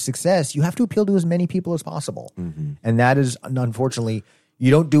massive success, you have to appeal to as many people as possible. And that is, unfortunately,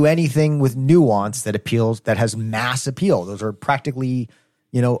 you don't do anything with nuance that has mass appeal. Those are practically,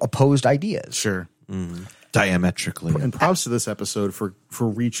 opposed ideas. Sure. Diametrically. And props to this episode for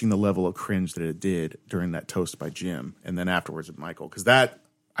reaching the level of cringe that it did during that toast by Jim, and then afterwards with Michael, because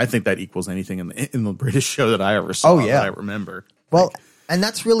I think that equals anything in the British show that I ever saw. Oh, yeah. That I remember. Well, and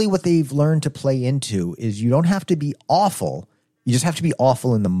that's really what they've learned to play into is you don't have to be awful. You just have to be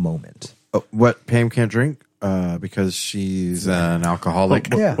awful in the moment. Oh, what Pam can't drink because she's an alcoholic.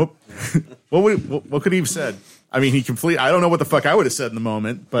 Yeah. What could he have said? I mean, I don't know what the fuck I would have said in the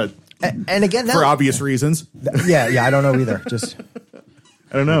moment, but And again, for obvious reasons, yeah, I don't know either. Just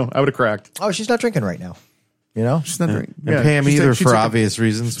I don't know. I would have cracked. she's not drinking right now. She's not drinking. And Pam either for obvious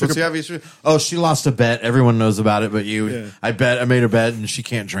reasons. What's the obvious reason? Oh, she lost a bet. Everyone knows about it, but I made her bet, and she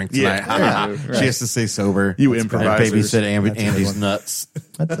can't drink tonight. Yeah, right. She has to stay sober. You and improvisers. babysit Andy's nuts.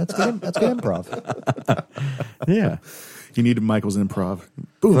 That's good. That's good improv. Yeah. You needed Michael's improv.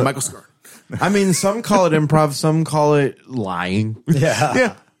 Boom, Michael Scar. I mean, some call it improv, some call it lying.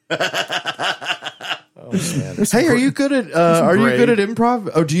 Yeah. Hey, are you good at improv?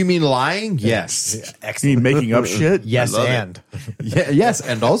 Oh, do you mean lying? Yes. Yeah, You excellent. mean making up shit? Yes, I love it. and Yeah, yes,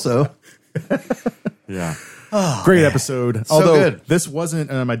 and also. Yeah. Great episode. So Although good. this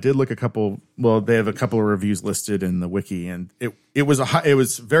wasn't, I did look a couple. Well, they have a couple of reviews listed in the wiki, and it was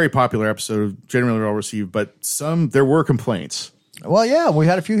a very popular episode, generally well received. But there were complaints. Well, yeah, we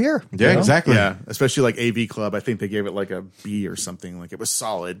had a few here. Yeah, exactly. Yeah, especially like AV Club. I think they gave it like a B or something. Like it was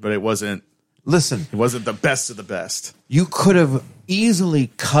solid, but it wasn't. Listen, It wasn't the best of the best. you could have easily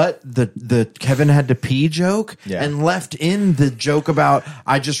cut the Kevin had to pee joke and left in the joke about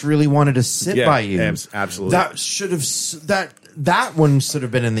I just really wanted to sit by you. Absolutely. That should have that one should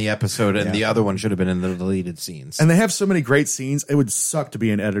have been in the episode, and the other one should have been in the deleted scenes. And they have so many great scenes. It would suck to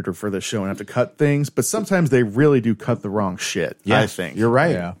be an editor for this show and have to cut things, but sometimes they really do cut the wrong shit. I think you're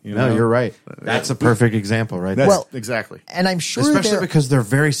right. Yeah. You're right. That's a perfect example, right? That's, there. Well, exactly. And I'm sure Especially because they're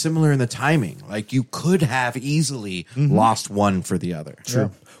very similar in the timing. Like you could have easily lost one for the other. True.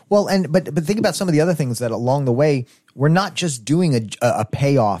 Well, but think about some of the other things that along the way, we're not just doing a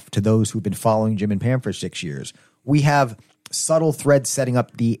payoff to those who've been following Jim and Pam for 6 years. We have subtle threads setting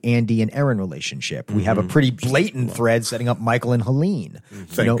up the Andy and Erin relationship. We have a pretty blatant thread setting up Michael and Helene.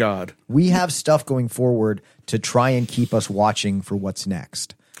 Thank God. We have stuff going forward to try and keep us watching for what's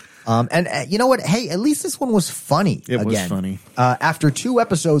next. And you know what? Hey, at least this one was funny. It was funny. After 2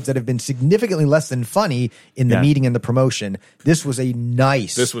 episodes that have been significantly less than funny in the meeting and the promotion, this was a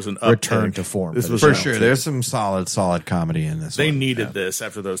nice an return uptick. to form. This was For an sure. uptick. There's some solid comedy in this They one. needed this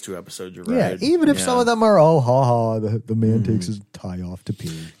after those 2 episodes. You're Yeah, right. even if some of them are, the man takes his tie off to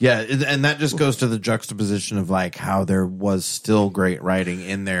pee. Yeah, and that just goes to the juxtaposition of like how there was still great writing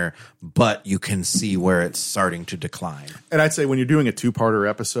in there, but you can see where it's starting to decline. And I'd say when you're doing a 2-parter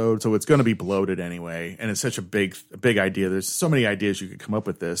episode, so it's going to be bloated anyway, and it's such a big idea. There's so many ideas you could come up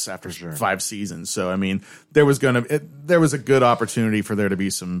with this after 5 seasons. So I mean, there was a good opportunity for there to be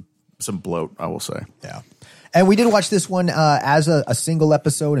some bloat, I will say. Yeah. And we did watch this one as a single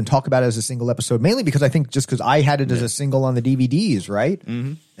episode and talk about it as a single episode, mainly because I think just because I had it as a single on the DVDs, right?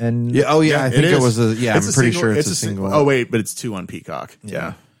 Mm-hmm. And I think it was I'm pretty sure it's a single. single. Oh wait, but it's 2 on Peacock.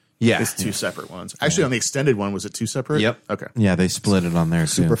 Yeah. It's 2 separate ones. Actually, on the extended one, was it 2 separate? Yep. Okay. Yeah, they split it on there.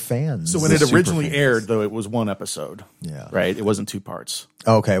 super too. fans. So when The it super originally fans. aired, though, it was 1 episode. Yeah. Right? It wasn't 2 parts.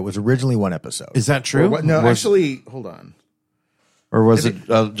 Okay, it was originally 1 episode. Is that true? No, Was- actually, hold on. or was it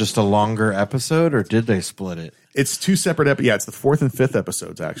just a longer episode, or did they split it? It's 2 separate episodes. Yeah, it's the 4th and 5th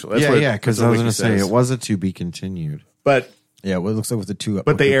episodes, actually. That's Because that's I what was Wiki going to say says. it was a to be continued. But Yeah, well, it looks like it was the 2.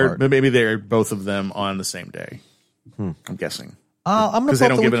 but they aired. Maybe they aired both of them on the same day. I'm guessing. I'm going Because to they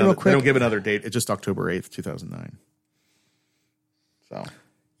pull don't up give the wiki real another. They quick. don't give another date. It's just October 8th, 2009. So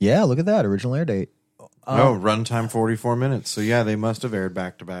Yeah, look at that original air date. Runtime 44 minutes. So yeah, they must have aired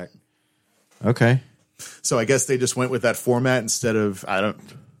back to back. Okay. So I guess they just went with that format instead of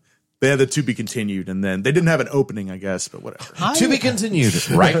They had the to be continued, and then they didn't have an opening, I guess, but whatever. To be continued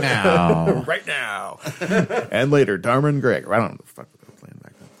right now. Right now, and later, Dharma and Greg. I don't know what the fuck they were playing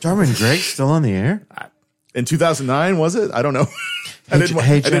back then. Dharma and Greg still on the air? In 2009, was it? I don't know. I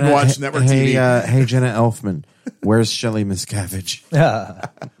didn't watch network hey, TV. Hey, Jenna Elfman. Where's Shelley Miscavige?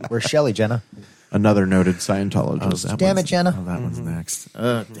 Where's Shelley, Jenna? Another noted Scientologist. Damn it, Jenna. Oh, that one's next.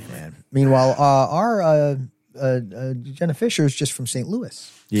 Damn it. Meanwhile, our Jenna Fisher is just from St.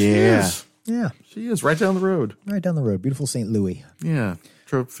 Louis. Yeah. Yeah, She is right down the road. right down the road. Beautiful St. Louis. Yeah,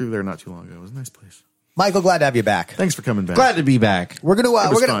 drove through there not too long ago. It was a nice place. Michael, glad to have you back. Thanks for coming back. Glad to be back. We're gonna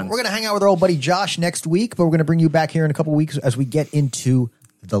was fun. we're gonna hang out with our old buddy Josh next week, but we're gonna bring you back here in a couple weeks as we get into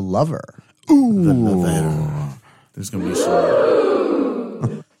The Lover. There's gonna be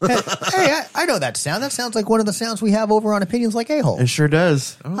some. Hey, I know that sound. That sounds like one of the sounds we have over on Opinions Like A-Hole. It sure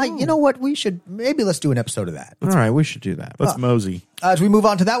does. You know what? Let's do an episode of that. All right, we should do that. Let's mosey. As we move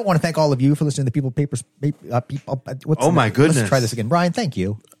on to that, we want to thank all of you for listening to People. Oh, my goodness. Let's try this again. Brian, thank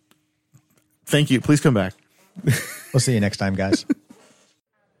you. Thank you. Please come back. We'll see you next time, guys.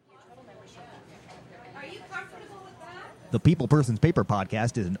 The People Persons Paper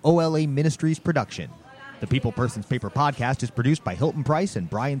Podcast is an OLA Ministries production. The People Persons Paper Podcast is produced by Hilton Price and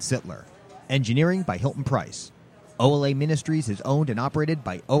Brian Sittler. Engineering by Hilton Price. OLA Ministries is owned and operated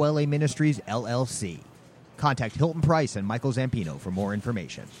by OLA Ministries, LLC. Contact Hilton Price and Michael Zampino for more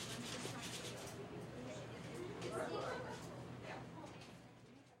information.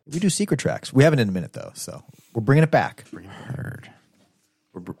 We do secret tracks. We haven't in a minute, though, so we're bringing it back. Heard.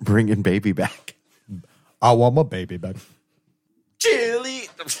 We're bringing baby back. I want my baby back. Chili.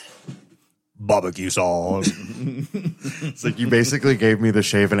 Barbecue sauce. It's like you basically gave me the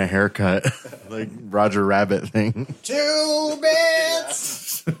shave and a haircut, like Roger Rabbit thing. 2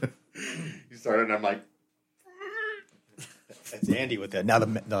 bits. You started, and I'm like, That's Andy with that. Now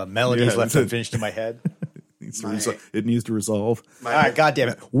the melody's left unfinished in my head. It needs to resolve. All right, God damn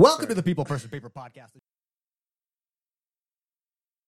it. Welcome to the People Person Paper Podcast.